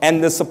yourself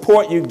and the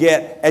support you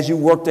get as you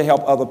work to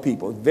help other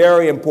people?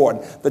 Very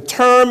important. The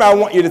term I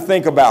want you to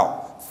think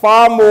about,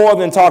 far more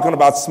than talking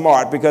about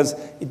smart, because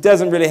it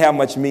doesn't really have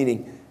much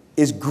meaning,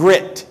 is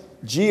grit,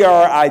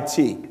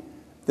 G-R-I-T.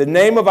 The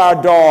name of our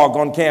dog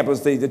on campus,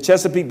 the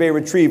Chesapeake Bay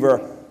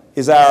Retriever,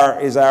 is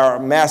our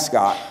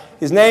mascot.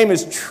 His name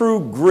is True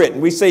Grit.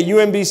 We say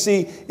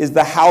UMBC is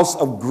the house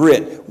of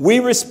grit. We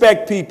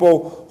respect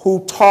people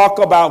who talk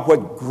about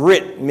what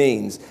grit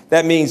means.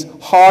 That means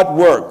hard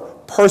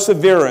work,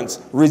 perseverance,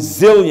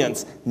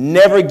 resilience,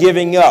 never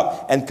giving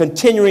up, and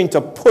continuing to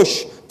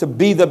push to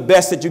be the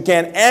best that you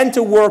can and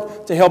to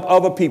work to help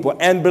other people,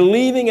 and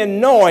believing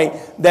and knowing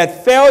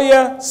that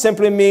failure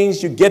simply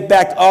means you get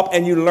back up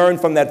and you learn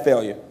from that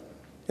failure.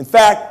 In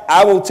fact,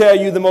 I will tell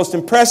you the most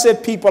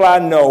impressive people I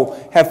know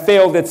have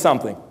failed at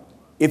something.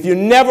 If you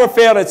never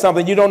failed at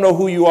something, you don't know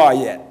who you are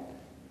yet.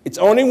 It's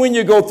only when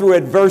you go through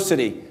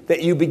adversity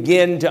that you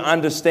begin to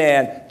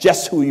understand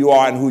just who you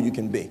are and who you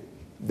can be.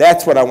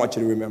 That's what I want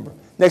you to remember.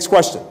 Next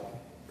question.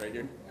 Right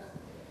here.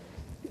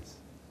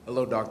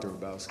 Hello, Dr.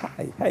 Hrabowski.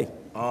 Hey, hey.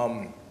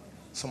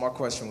 So my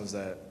question was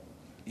that,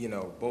 you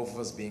know, both of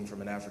us being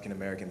from an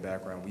African-American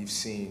background, we've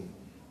seen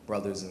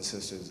brothers and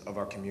sisters of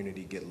our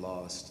community get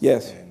lost.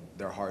 Yes. And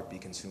their heart be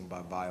consumed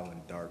by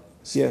violent, dark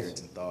spirits Yes.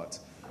 and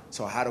thoughts.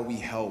 So how do we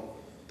help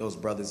those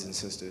brothers and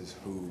sisters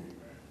who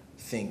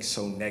think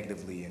so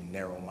negatively and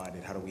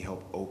narrow-minded? How do we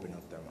help open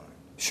up their mind?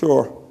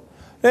 Sure.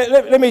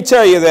 Let me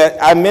tell you that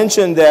I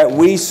mentioned that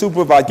we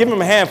supervise. Give them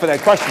a hand for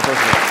that question,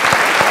 first of all.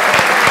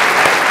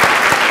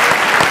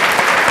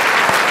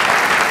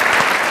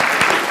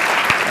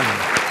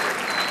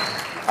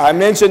 I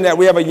mentioned that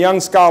we have a young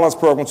scholars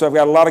program, so I've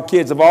got a lot of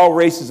kids of all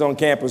races on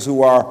campus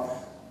who are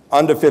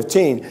under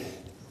 15.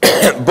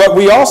 But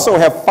we also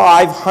have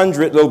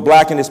 500 little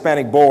black and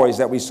Hispanic boys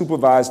that we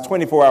supervise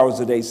 24 hours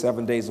a day,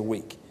 7 days a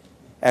week,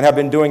 and have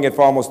been doing it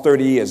for almost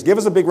 30 years. Give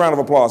us a big round of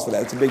applause for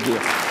that. It's a big deal.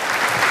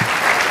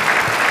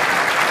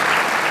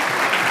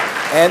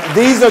 And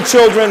these are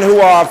children who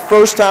are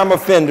first-time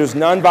offenders,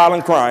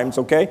 nonviolent crimes,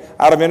 okay,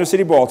 out of inner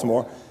city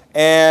Baltimore.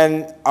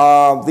 And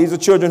these are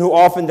children who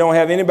often don't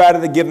have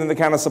anybody to give them the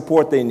kind of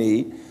support they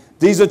need.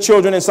 These are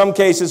children, in some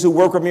cases, who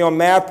work with me on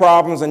math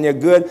problems, and they're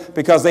good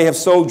because they have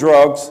sold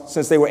drugs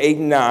since they were 8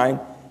 and 9,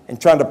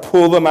 and trying to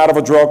pull them out of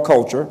a drug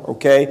culture,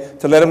 okay,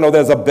 to let them know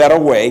there's a better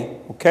way,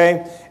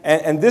 okay?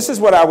 And this is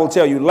what I will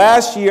tell you.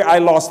 Last year, I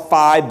lost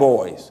 5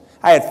 boys.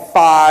 I had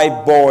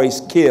 5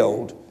 boys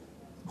killed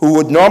who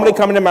would normally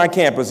come into my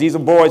campus. These are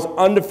boys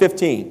under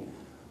 15.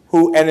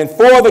 And in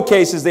 4 of the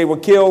cases, they were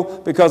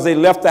killed because they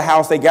left the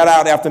house, they got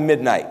out after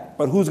midnight.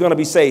 But who's going to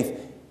be safe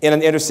in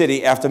an inner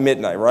city after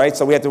midnight, right?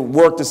 So we have to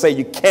work to say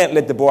you can't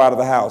let the boy out of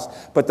the house.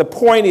 But the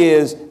point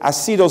is, I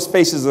see those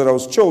faces of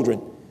those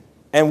children.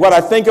 And what I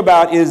think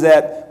about is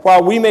that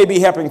while we may be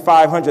helping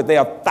 500, there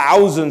are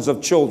thousands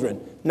of children,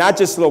 not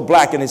just little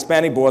black and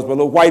Hispanic boys, but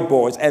little white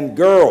boys and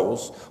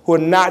girls who are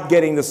not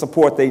getting the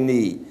support they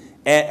need.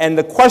 And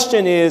the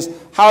question is,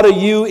 how do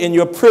you, in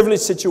your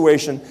privileged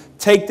situation,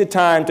 take the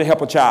time to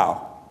help a child?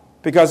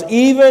 Because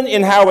even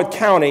in Howard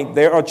County,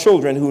 there are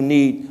children who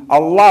need, a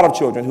lot of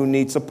children who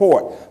need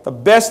support. The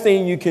best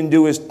thing you can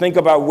do is think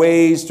about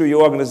ways through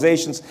your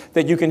organizations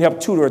that you can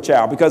help tutor a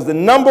child. Because the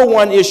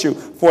 #1 issue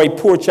for a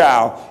poor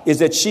child is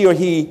that she or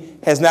he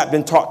has not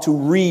been taught to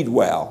read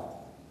well.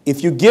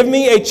 If you give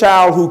me a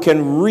child who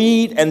can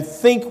read and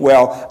think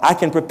well, I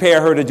can prepare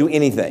her to do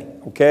anything,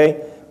 okay?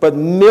 But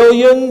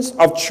millions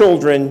of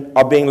children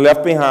are being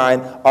left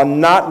behind, are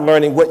not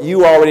learning what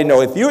you already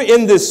know. If you're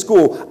in this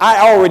school,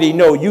 I already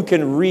know you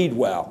can read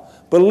well.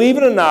 Believe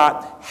it or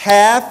not,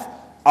 half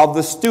of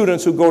the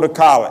students who go to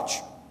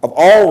college, of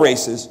all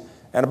races,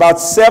 and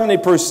about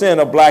 70%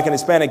 of black and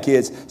Hispanic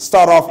kids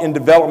start off in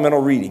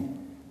developmental reading.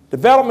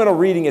 Developmental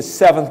reading is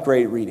 7th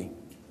grade reading.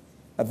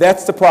 Now,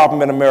 that's the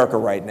problem in America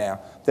right now,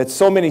 that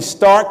so many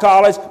start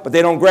college, but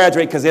they don't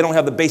graduate because they don't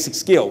have the basic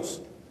skills.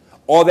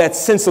 Or that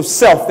sense of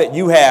self that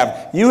you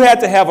have. You had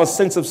to have a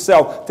sense of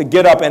self to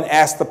get up and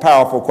ask the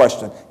powerful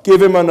question.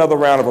 Give him another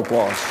round of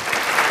applause.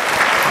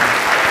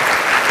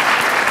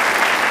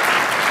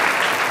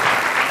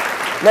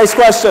 Next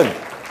question.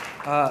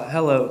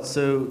 Hello.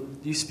 So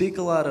you speak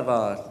a lot of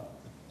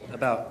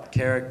about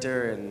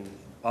character and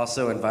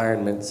also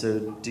environment. So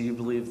do you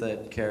believe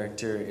that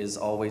character is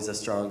always a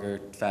stronger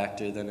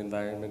factor than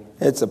environment?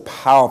 It's a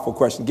powerful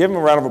question. Give him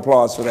a round of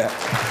applause for that.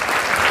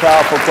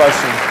 Powerful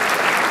question.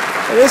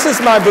 This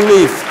is my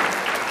belief.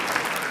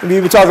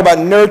 When we talk about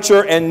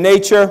nurture and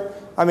nature,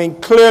 I mean,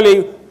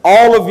 clearly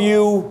all of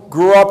you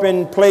grew up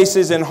in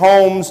places and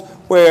homes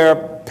where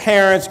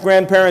parents,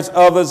 grandparents,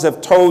 others have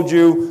told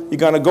you you're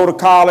going to go to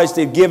college,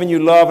 they've given you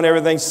love and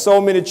everything. So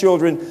many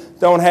children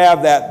don't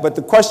have that. But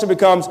the question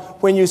becomes,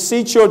 when you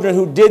see children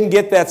who didn't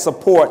get that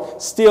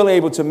support still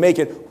able to make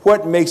it,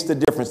 what makes the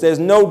difference? There's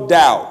no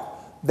doubt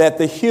that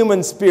the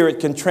human spirit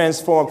can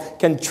transform,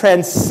 can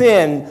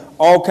transcend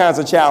all kinds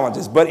of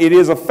challenges. But it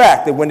is a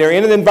fact that when they're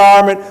in an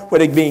environment where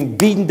they're being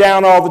beaten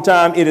down all the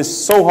time, it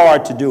is so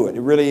hard to do it.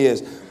 It really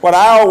is. What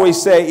I always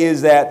say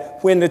is that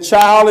when the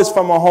child is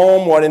from a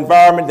home or an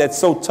environment that's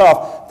so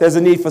tough, there's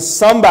a need for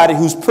somebody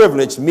who's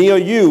privileged, me or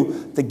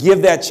you, to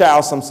give that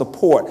child some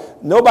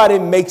support. Nobody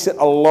makes it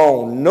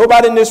alone.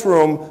 Nobody in this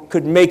room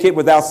could make it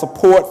without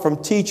support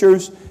from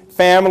teachers,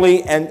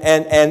 family,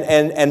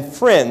 and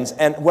friends.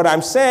 And what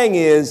I'm saying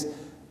is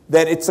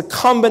that it's a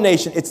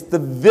combination. It's the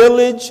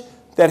village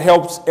that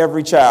helps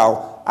every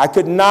child. I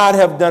could not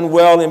have done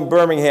well in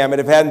Birmingham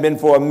if it hadn't been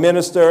for a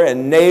minister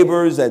and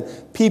neighbors and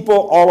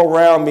people all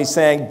around me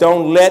saying,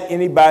 don't let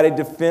anybody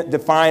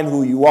define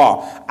who you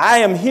are. I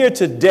am here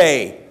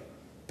today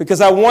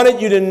because I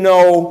wanted you to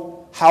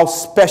know how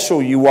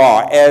special you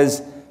are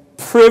as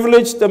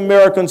privileged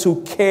Americans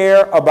who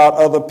care about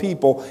other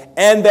people,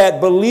 and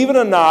that, believe it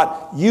or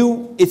not,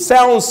 it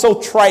sounds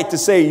so trite to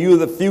say you're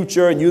the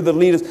future and you're the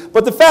leaders,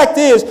 but the fact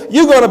is,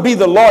 you're going to be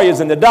the lawyers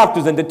and the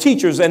doctors and the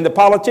teachers and the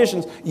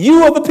politicians.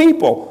 You are the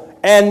people,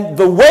 and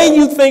the way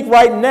you think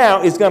right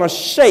now is going to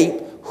shape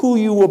who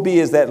you will be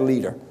as that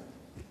leader.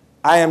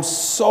 I am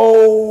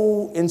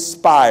so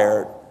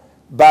inspired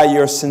by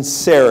your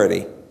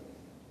sincerity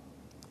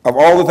of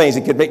all the things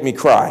that could make me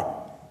cry.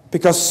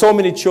 Because so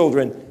many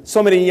children,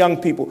 so many young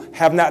people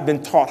have not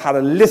been taught how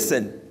to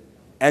listen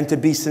and to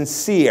be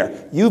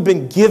sincere. You've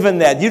been given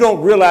that. You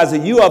don't realize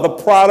that you are the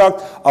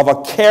product of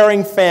a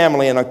caring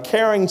family and a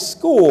caring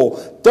school.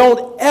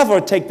 Don't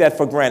ever take that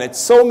for granted.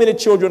 So many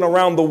children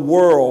around the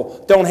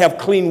world don't have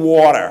clean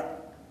water.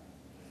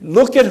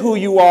 Look at who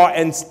you are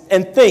and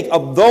think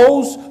of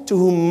those to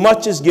whom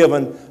much is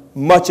given,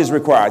 much is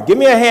required. Give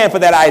me a hand for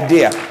that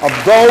idea of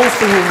those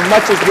to whom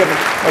much is given,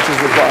 much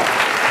is required.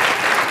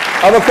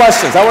 Other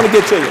questions? I want to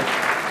get to you.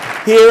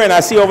 Here, and I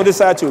see over this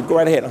side too. Go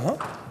right ahead.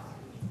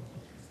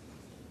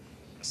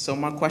 So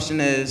my question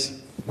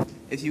is,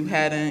 if you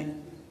hadn't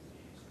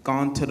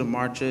gone to the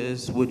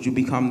marches, would you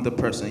become the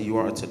person you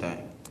are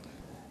today?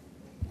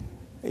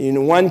 You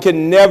know, one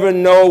can never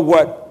know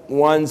what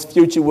one's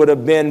future would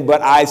have been,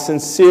 but I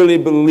sincerely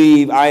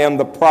believe I am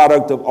the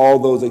product of all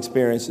those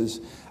experiences.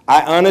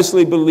 I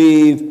honestly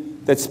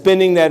believe that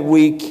spending that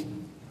week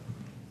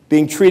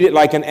being treated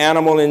like an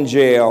animal in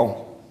jail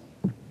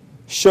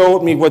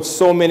showed me what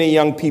so many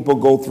young people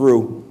go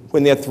through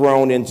when they're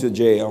thrown into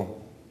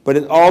jail. But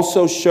it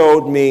also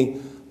showed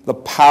me the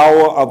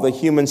power of the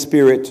human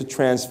spirit to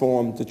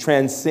transform, to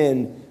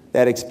transcend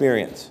that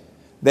experience.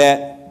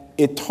 That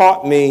it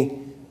taught me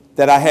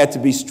that I had to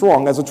be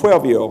strong as a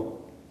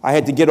 12-year-old. I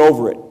had to get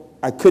over it.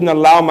 I couldn't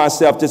allow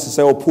myself just to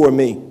say, oh, poor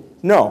me.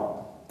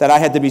 No, that I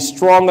had to be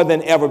stronger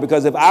than ever,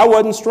 because if I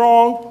wasn't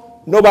strong,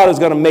 nobody's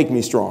going to make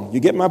me strong.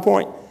 You get my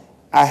point?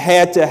 I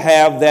had to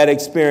have that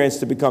experience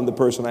to become the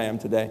person I am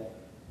today,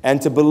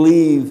 and to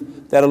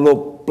believe that a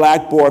little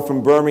black boy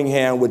from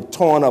Birmingham with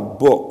torn up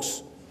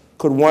books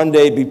could one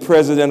day be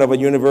president of a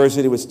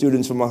university with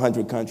students from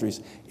 100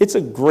 countries. It's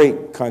a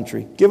great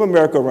country. Give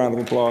America a round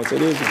of applause.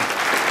 It is.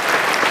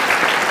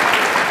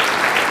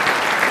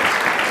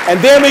 And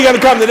then we're going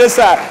to come to this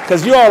side,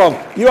 because you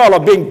all are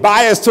being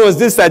biased towards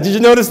this side. Did you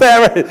notice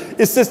that? Right?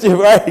 It's sister,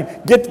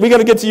 right? We're going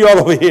to get to you all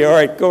over here. All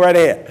right, go right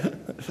ahead.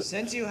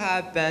 Since you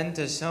have been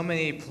to so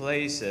many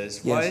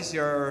places, what is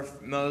your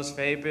most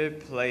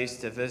favorite place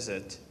to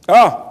visit?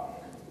 Oh,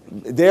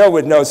 Dale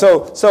would know.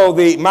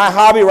 My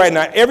hobby right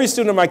now, every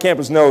student on my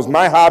campus knows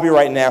my hobby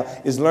right now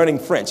is learning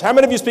French. How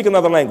many of you speak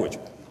another language?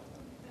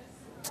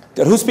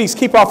 Good. Who speaks?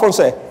 Qui parle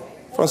français?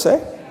 Français?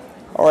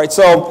 All right,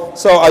 so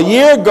a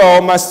year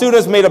ago, my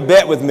students made a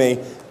bet with me.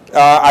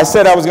 I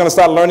said I was going to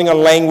start learning a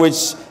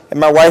language, and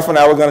my wife and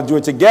I were going to do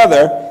it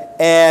together.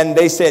 And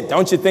they said,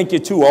 don't you think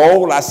you're too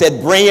old? I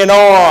said, bring it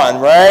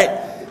on,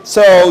 right?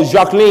 So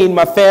Jacqueline,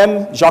 ma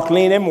femme,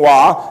 Jacqueline et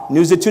moi,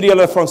 nous étudions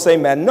le français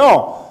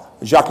maintenant.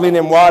 Jacqueline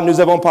et moi, nous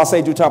avons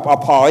passé du temps à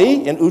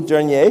Paris en août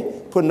dernier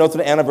pour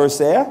notre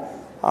anniversaire.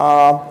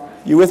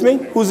 You with me?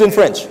 Who's in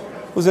French?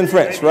 Who's in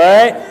French,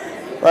 right?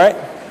 Right?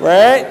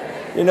 Right?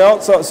 You know,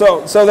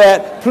 so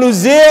that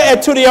plusieurs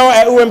étudiants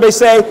à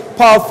UMBC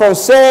parlent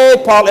français,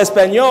 parlent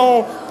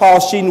espagnol,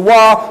 parlent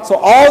chinois. So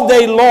all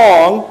day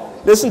long,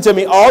 listen to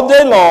me, all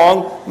day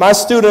long, my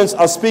students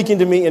are speaking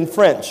to me in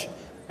French.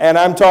 And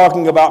I'm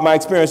talking about my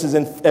experiences,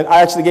 and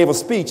I actually gave a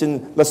speech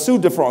in Le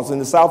Sud de France, in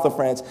the south of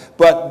France.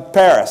 But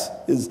Paris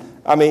is,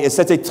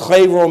 c'était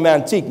très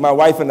romantique, my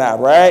wife and I,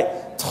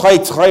 right?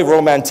 Très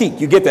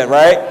romantique. You get that,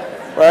 right?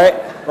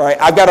 Right?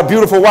 I've got a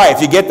beautiful wife.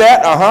 You get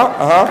that?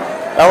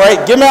 All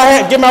right, give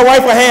my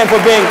wife a hand for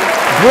being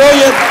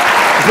brilliant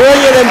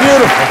and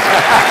beautiful.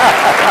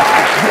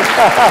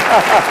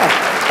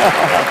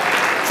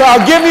 So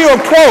I'll give you a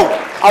quote.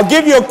 I'll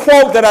give you a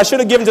quote that I should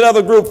have given to the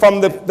other group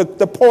from the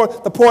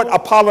poet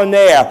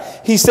Apollinaire.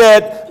 He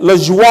said, "La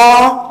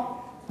joie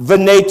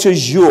venait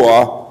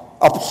toujours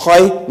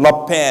après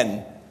la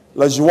peine."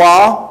 La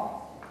joie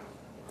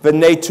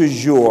venait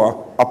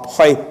toujours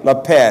après la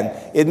peine.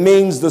 It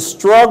means the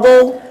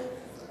struggle.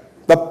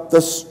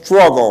 The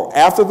struggle,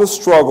 after the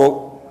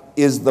struggle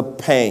is the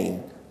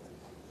pain.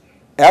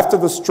 After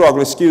the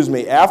struggle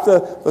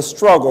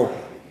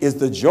is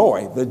the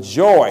joy. The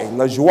joy,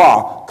 la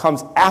joie,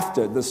 comes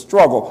after the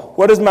struggle.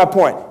 What is my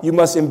point? You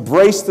must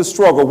embrace the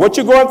struggle. What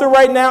you're going through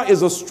right now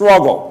is a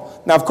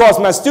struggle. Now, of course,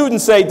 my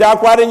students say,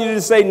 Doc, why didn't you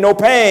just say no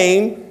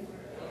pain,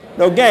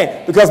 no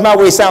gain? Because my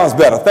way sounds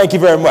better. Thank you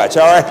very much,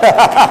 all right?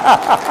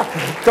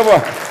 Come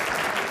on.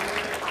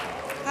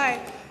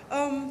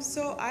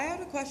 So I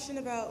had a question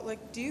about,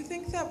 do you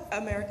think that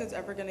America's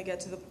ever going to get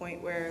to the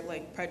point where,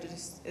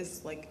 prejudice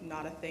is,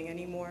 not a thing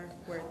anymore,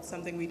 where it's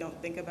something we don't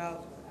think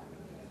about?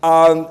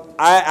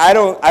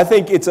 I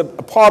think it's a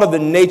part of the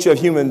nature of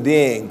human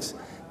beings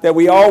that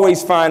we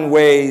always find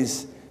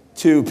ways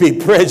to be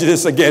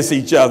prejudiced against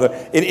each other.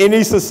 In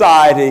any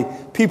society,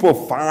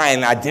 people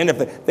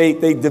identify,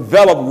 they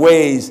develop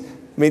ways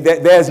I mean,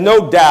 there's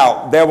no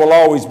doubt there will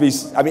always be,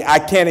 I mean, I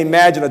can't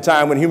imagine a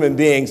time when human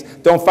beings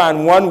don't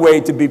find one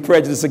way to be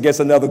prejudiced against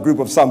another group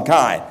of some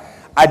kind.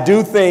 I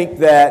do think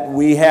that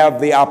we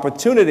have the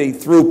opportunity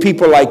through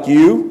people like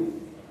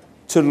you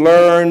to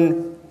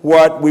learn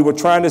what we were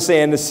trying to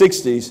say in the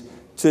 60s,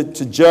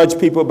 to judge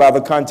people by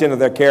the content of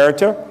their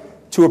character,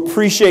 to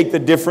appreciate the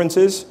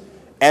differences,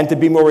 and to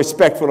be more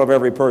respectful of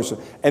every person.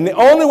 And the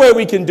only way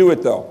we can do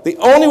it, though, the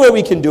only way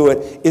we can do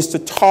it is to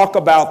talk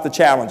about the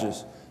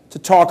challenges, to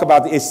talk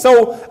about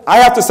the, I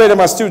have to say to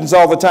my students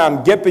all the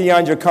time, get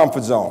beyond your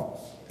comfort zone.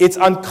 It's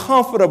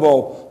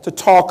uncomfortable to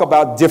talk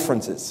about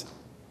differences.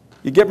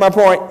 You get my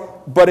point?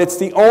 But it's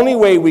the only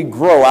way we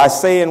grow. I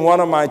say in one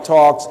of my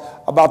talks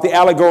about the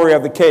allegory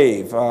of the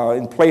cave,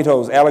 in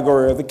Plato's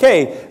allegory of the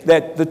cave,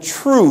 that the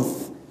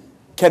truth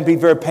can be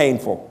very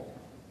painful.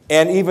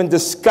 And even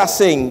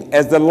discussing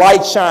as the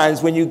light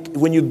shines, when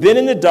you've been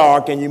in the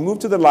dark and you move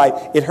to the light,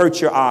 it hurts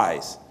your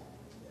eyes.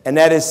 And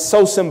that is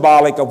so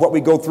symbolic of what we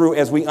go through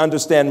as we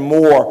understand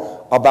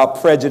more about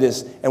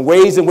prejudice and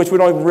ways in which we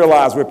don't even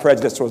realize we're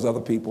prejudiced towards other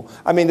people.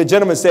 I mean, the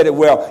gentleman said it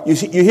well. You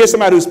hear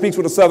somebody who speaks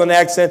with a southern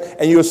accent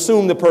and you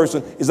assume the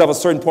person is of a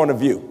certain point of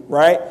view,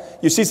 right?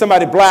 You see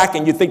somebody black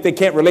and you think they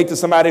can't relate to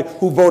somebody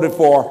who voted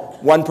for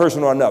one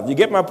person or another. You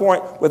get my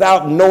point?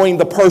 Without knowing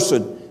the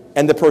person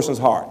and the person's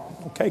heart.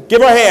 Okay,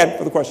 give her a hand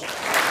for the question.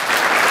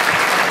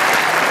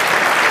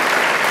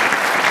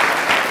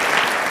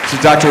 So,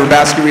 Dr.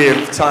 Hrabowski, we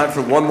have time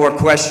for one more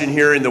question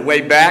here in the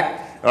way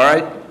back. All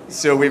right,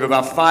 so we have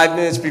about 5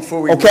 minutes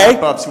before we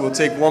wrap up, so we'll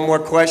take one more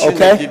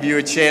question and give you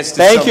a chance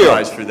to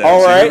summarize for that.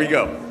 All right. Here we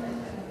go.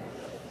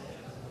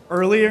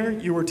 Earlier,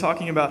 you were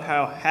talking about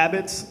how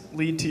habits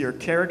lead to your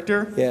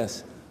character.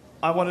 Yes.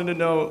 I wanted to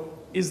know,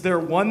 is there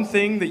one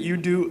thing that you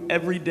do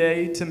every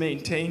day to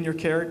maintain your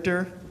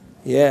character?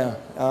 Yeah,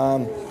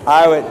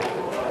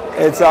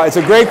 it's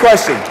a great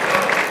question.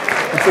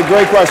 It's a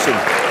great question.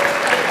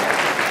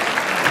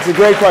 It's a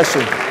great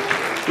question.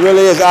 It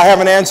really is. I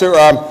have an answer.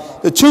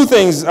 The two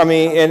things, I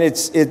mean, and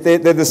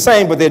they're the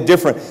same, but they're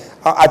different.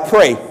 I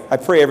pray. I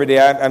pray every day.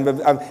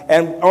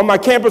 And on my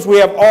campus, we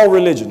have all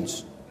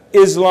religions.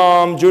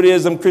 Islam,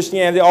 Judaism,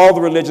 Christianity, all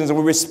the religions, and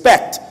we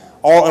respect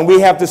all, and we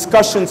have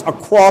discussions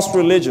across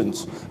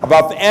religions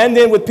about, and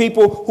then with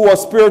people who are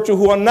spiritual,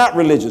 who are not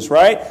religious,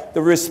 right?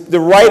 The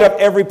right of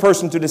every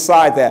person to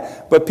decide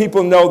that. But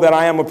people know that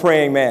I am a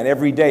praying man.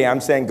 Every day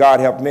I'm saying, God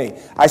help me.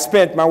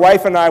 My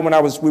wife and I, when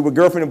we were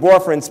girlfriend and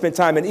boyfriend, spent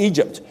time in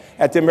Egypt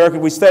at the American,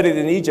 we studied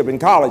in Egypt in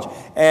college,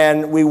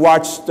 and we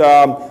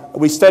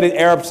studied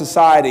Arab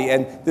society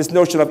and this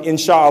notion of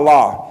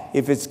inshallah,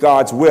 if it's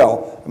God's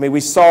will. I mean, we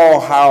saw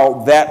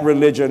how that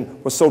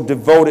religion was so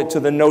devoted to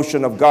the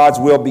notion of God's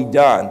will be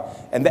done.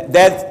 And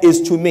that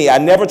is to me. I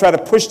never try to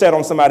push that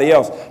on somebody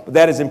else, but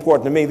that is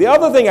important to me. The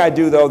other thing I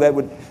do, though,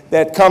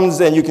 that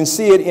comes, and you can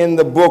see it in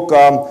the book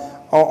by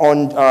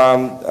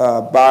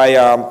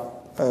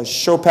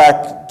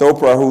Shopak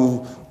Dopra,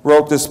 who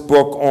wrote this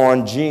book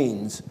on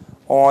genes,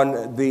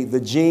 on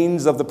the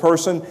genes of the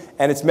person,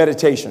 and it's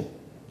meditation.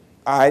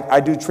 I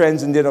do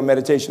transcendental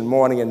meditation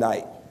morning and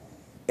night.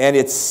 And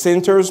it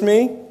centers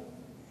me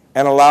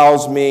and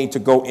allows me to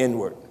go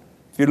inward.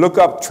 If you look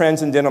up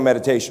transcendental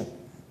meditation,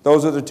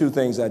 those are the two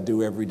things I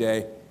do every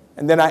day.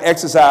 And then I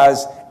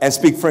exercise and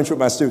speak French with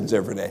my students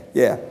every day.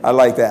 Yeah, I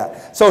like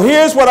that. So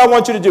here's what I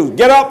want you to do.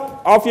 Get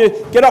up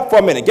for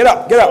a minute. Get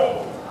up.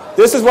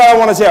 This is what I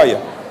want to tell you.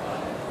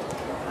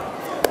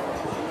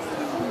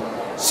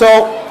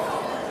 So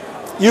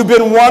you've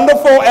been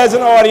wonderful as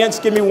an audience.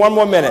 Give me one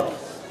more minute.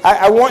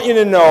 I want you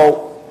to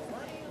know,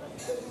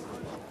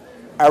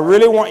 I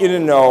really want you to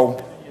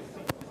know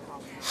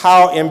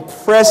how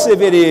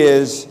impressive it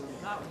is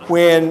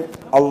when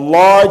a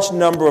large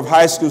number of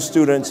high school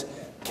students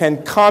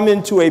can come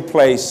into a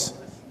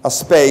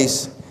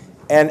space,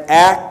 and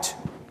act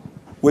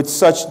with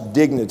such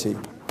dignity.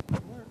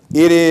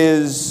 It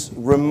is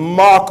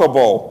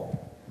remarkable.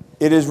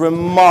 It is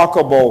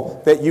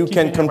remarkable that you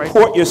can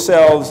comport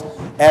yourselves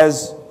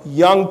as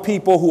young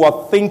people who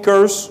are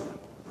thinkers,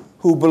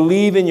 who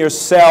believe in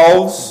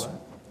yourselves,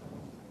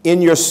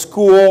 in your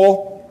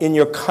school, in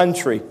your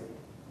country.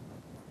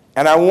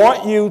 And I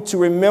want you to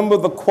remember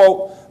the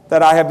quote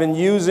that I have been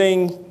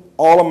using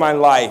all of my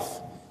life.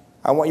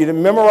 I want you to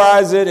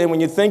memorize it, and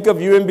when you think of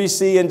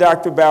UMBC and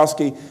Dr.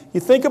 Hrabowski, you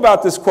think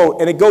about this quote,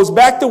 and it goes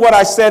back to what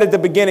I said at the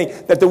beginning,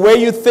 that the way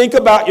you think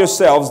about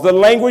yourselves, the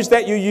language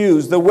that you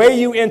use, the way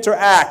you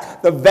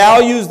interact, the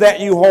values that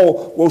you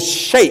hold will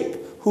shape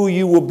who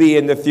you will be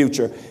in the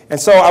future. And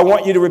so I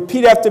want you to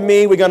repeat after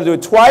me. We're going to do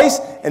it twice,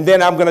 and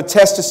then I'm going to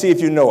test to see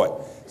if you know it.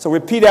 So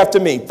repeat after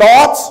me.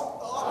 Thoughts,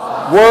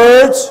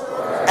 words,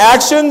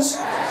 actions,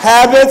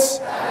 habits,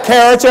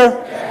 character,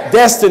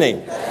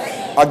 destiny.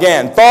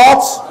 Again,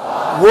 thoughts,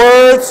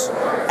 words,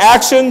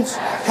 actions,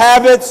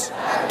 habits,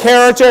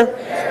 character,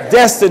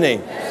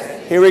 destiny.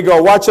 Here we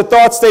go. Watch your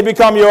thoughts. They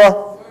become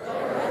your.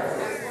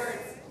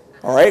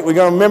 All right, we're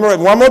going to remember it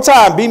one more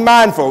time. Be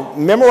mindful.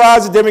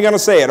 Memorize it, then we're going to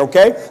say it,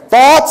 okay?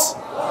 Thoughts,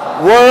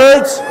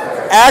 words,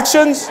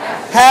 actions,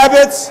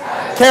 habits,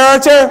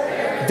 character,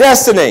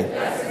 Destiny.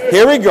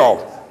 Here we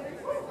go.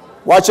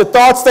 Watch your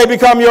thoughts, they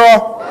become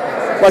your.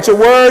 Watch your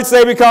words,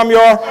 they become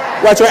your.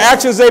 Watch your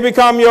actions, they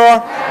become your.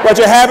 Watch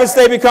your habits,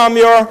 they become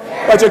your.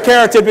 Watch your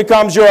character,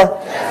 becomes your.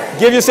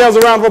 Give yourselves a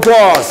round of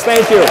applause.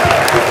 Thank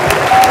you.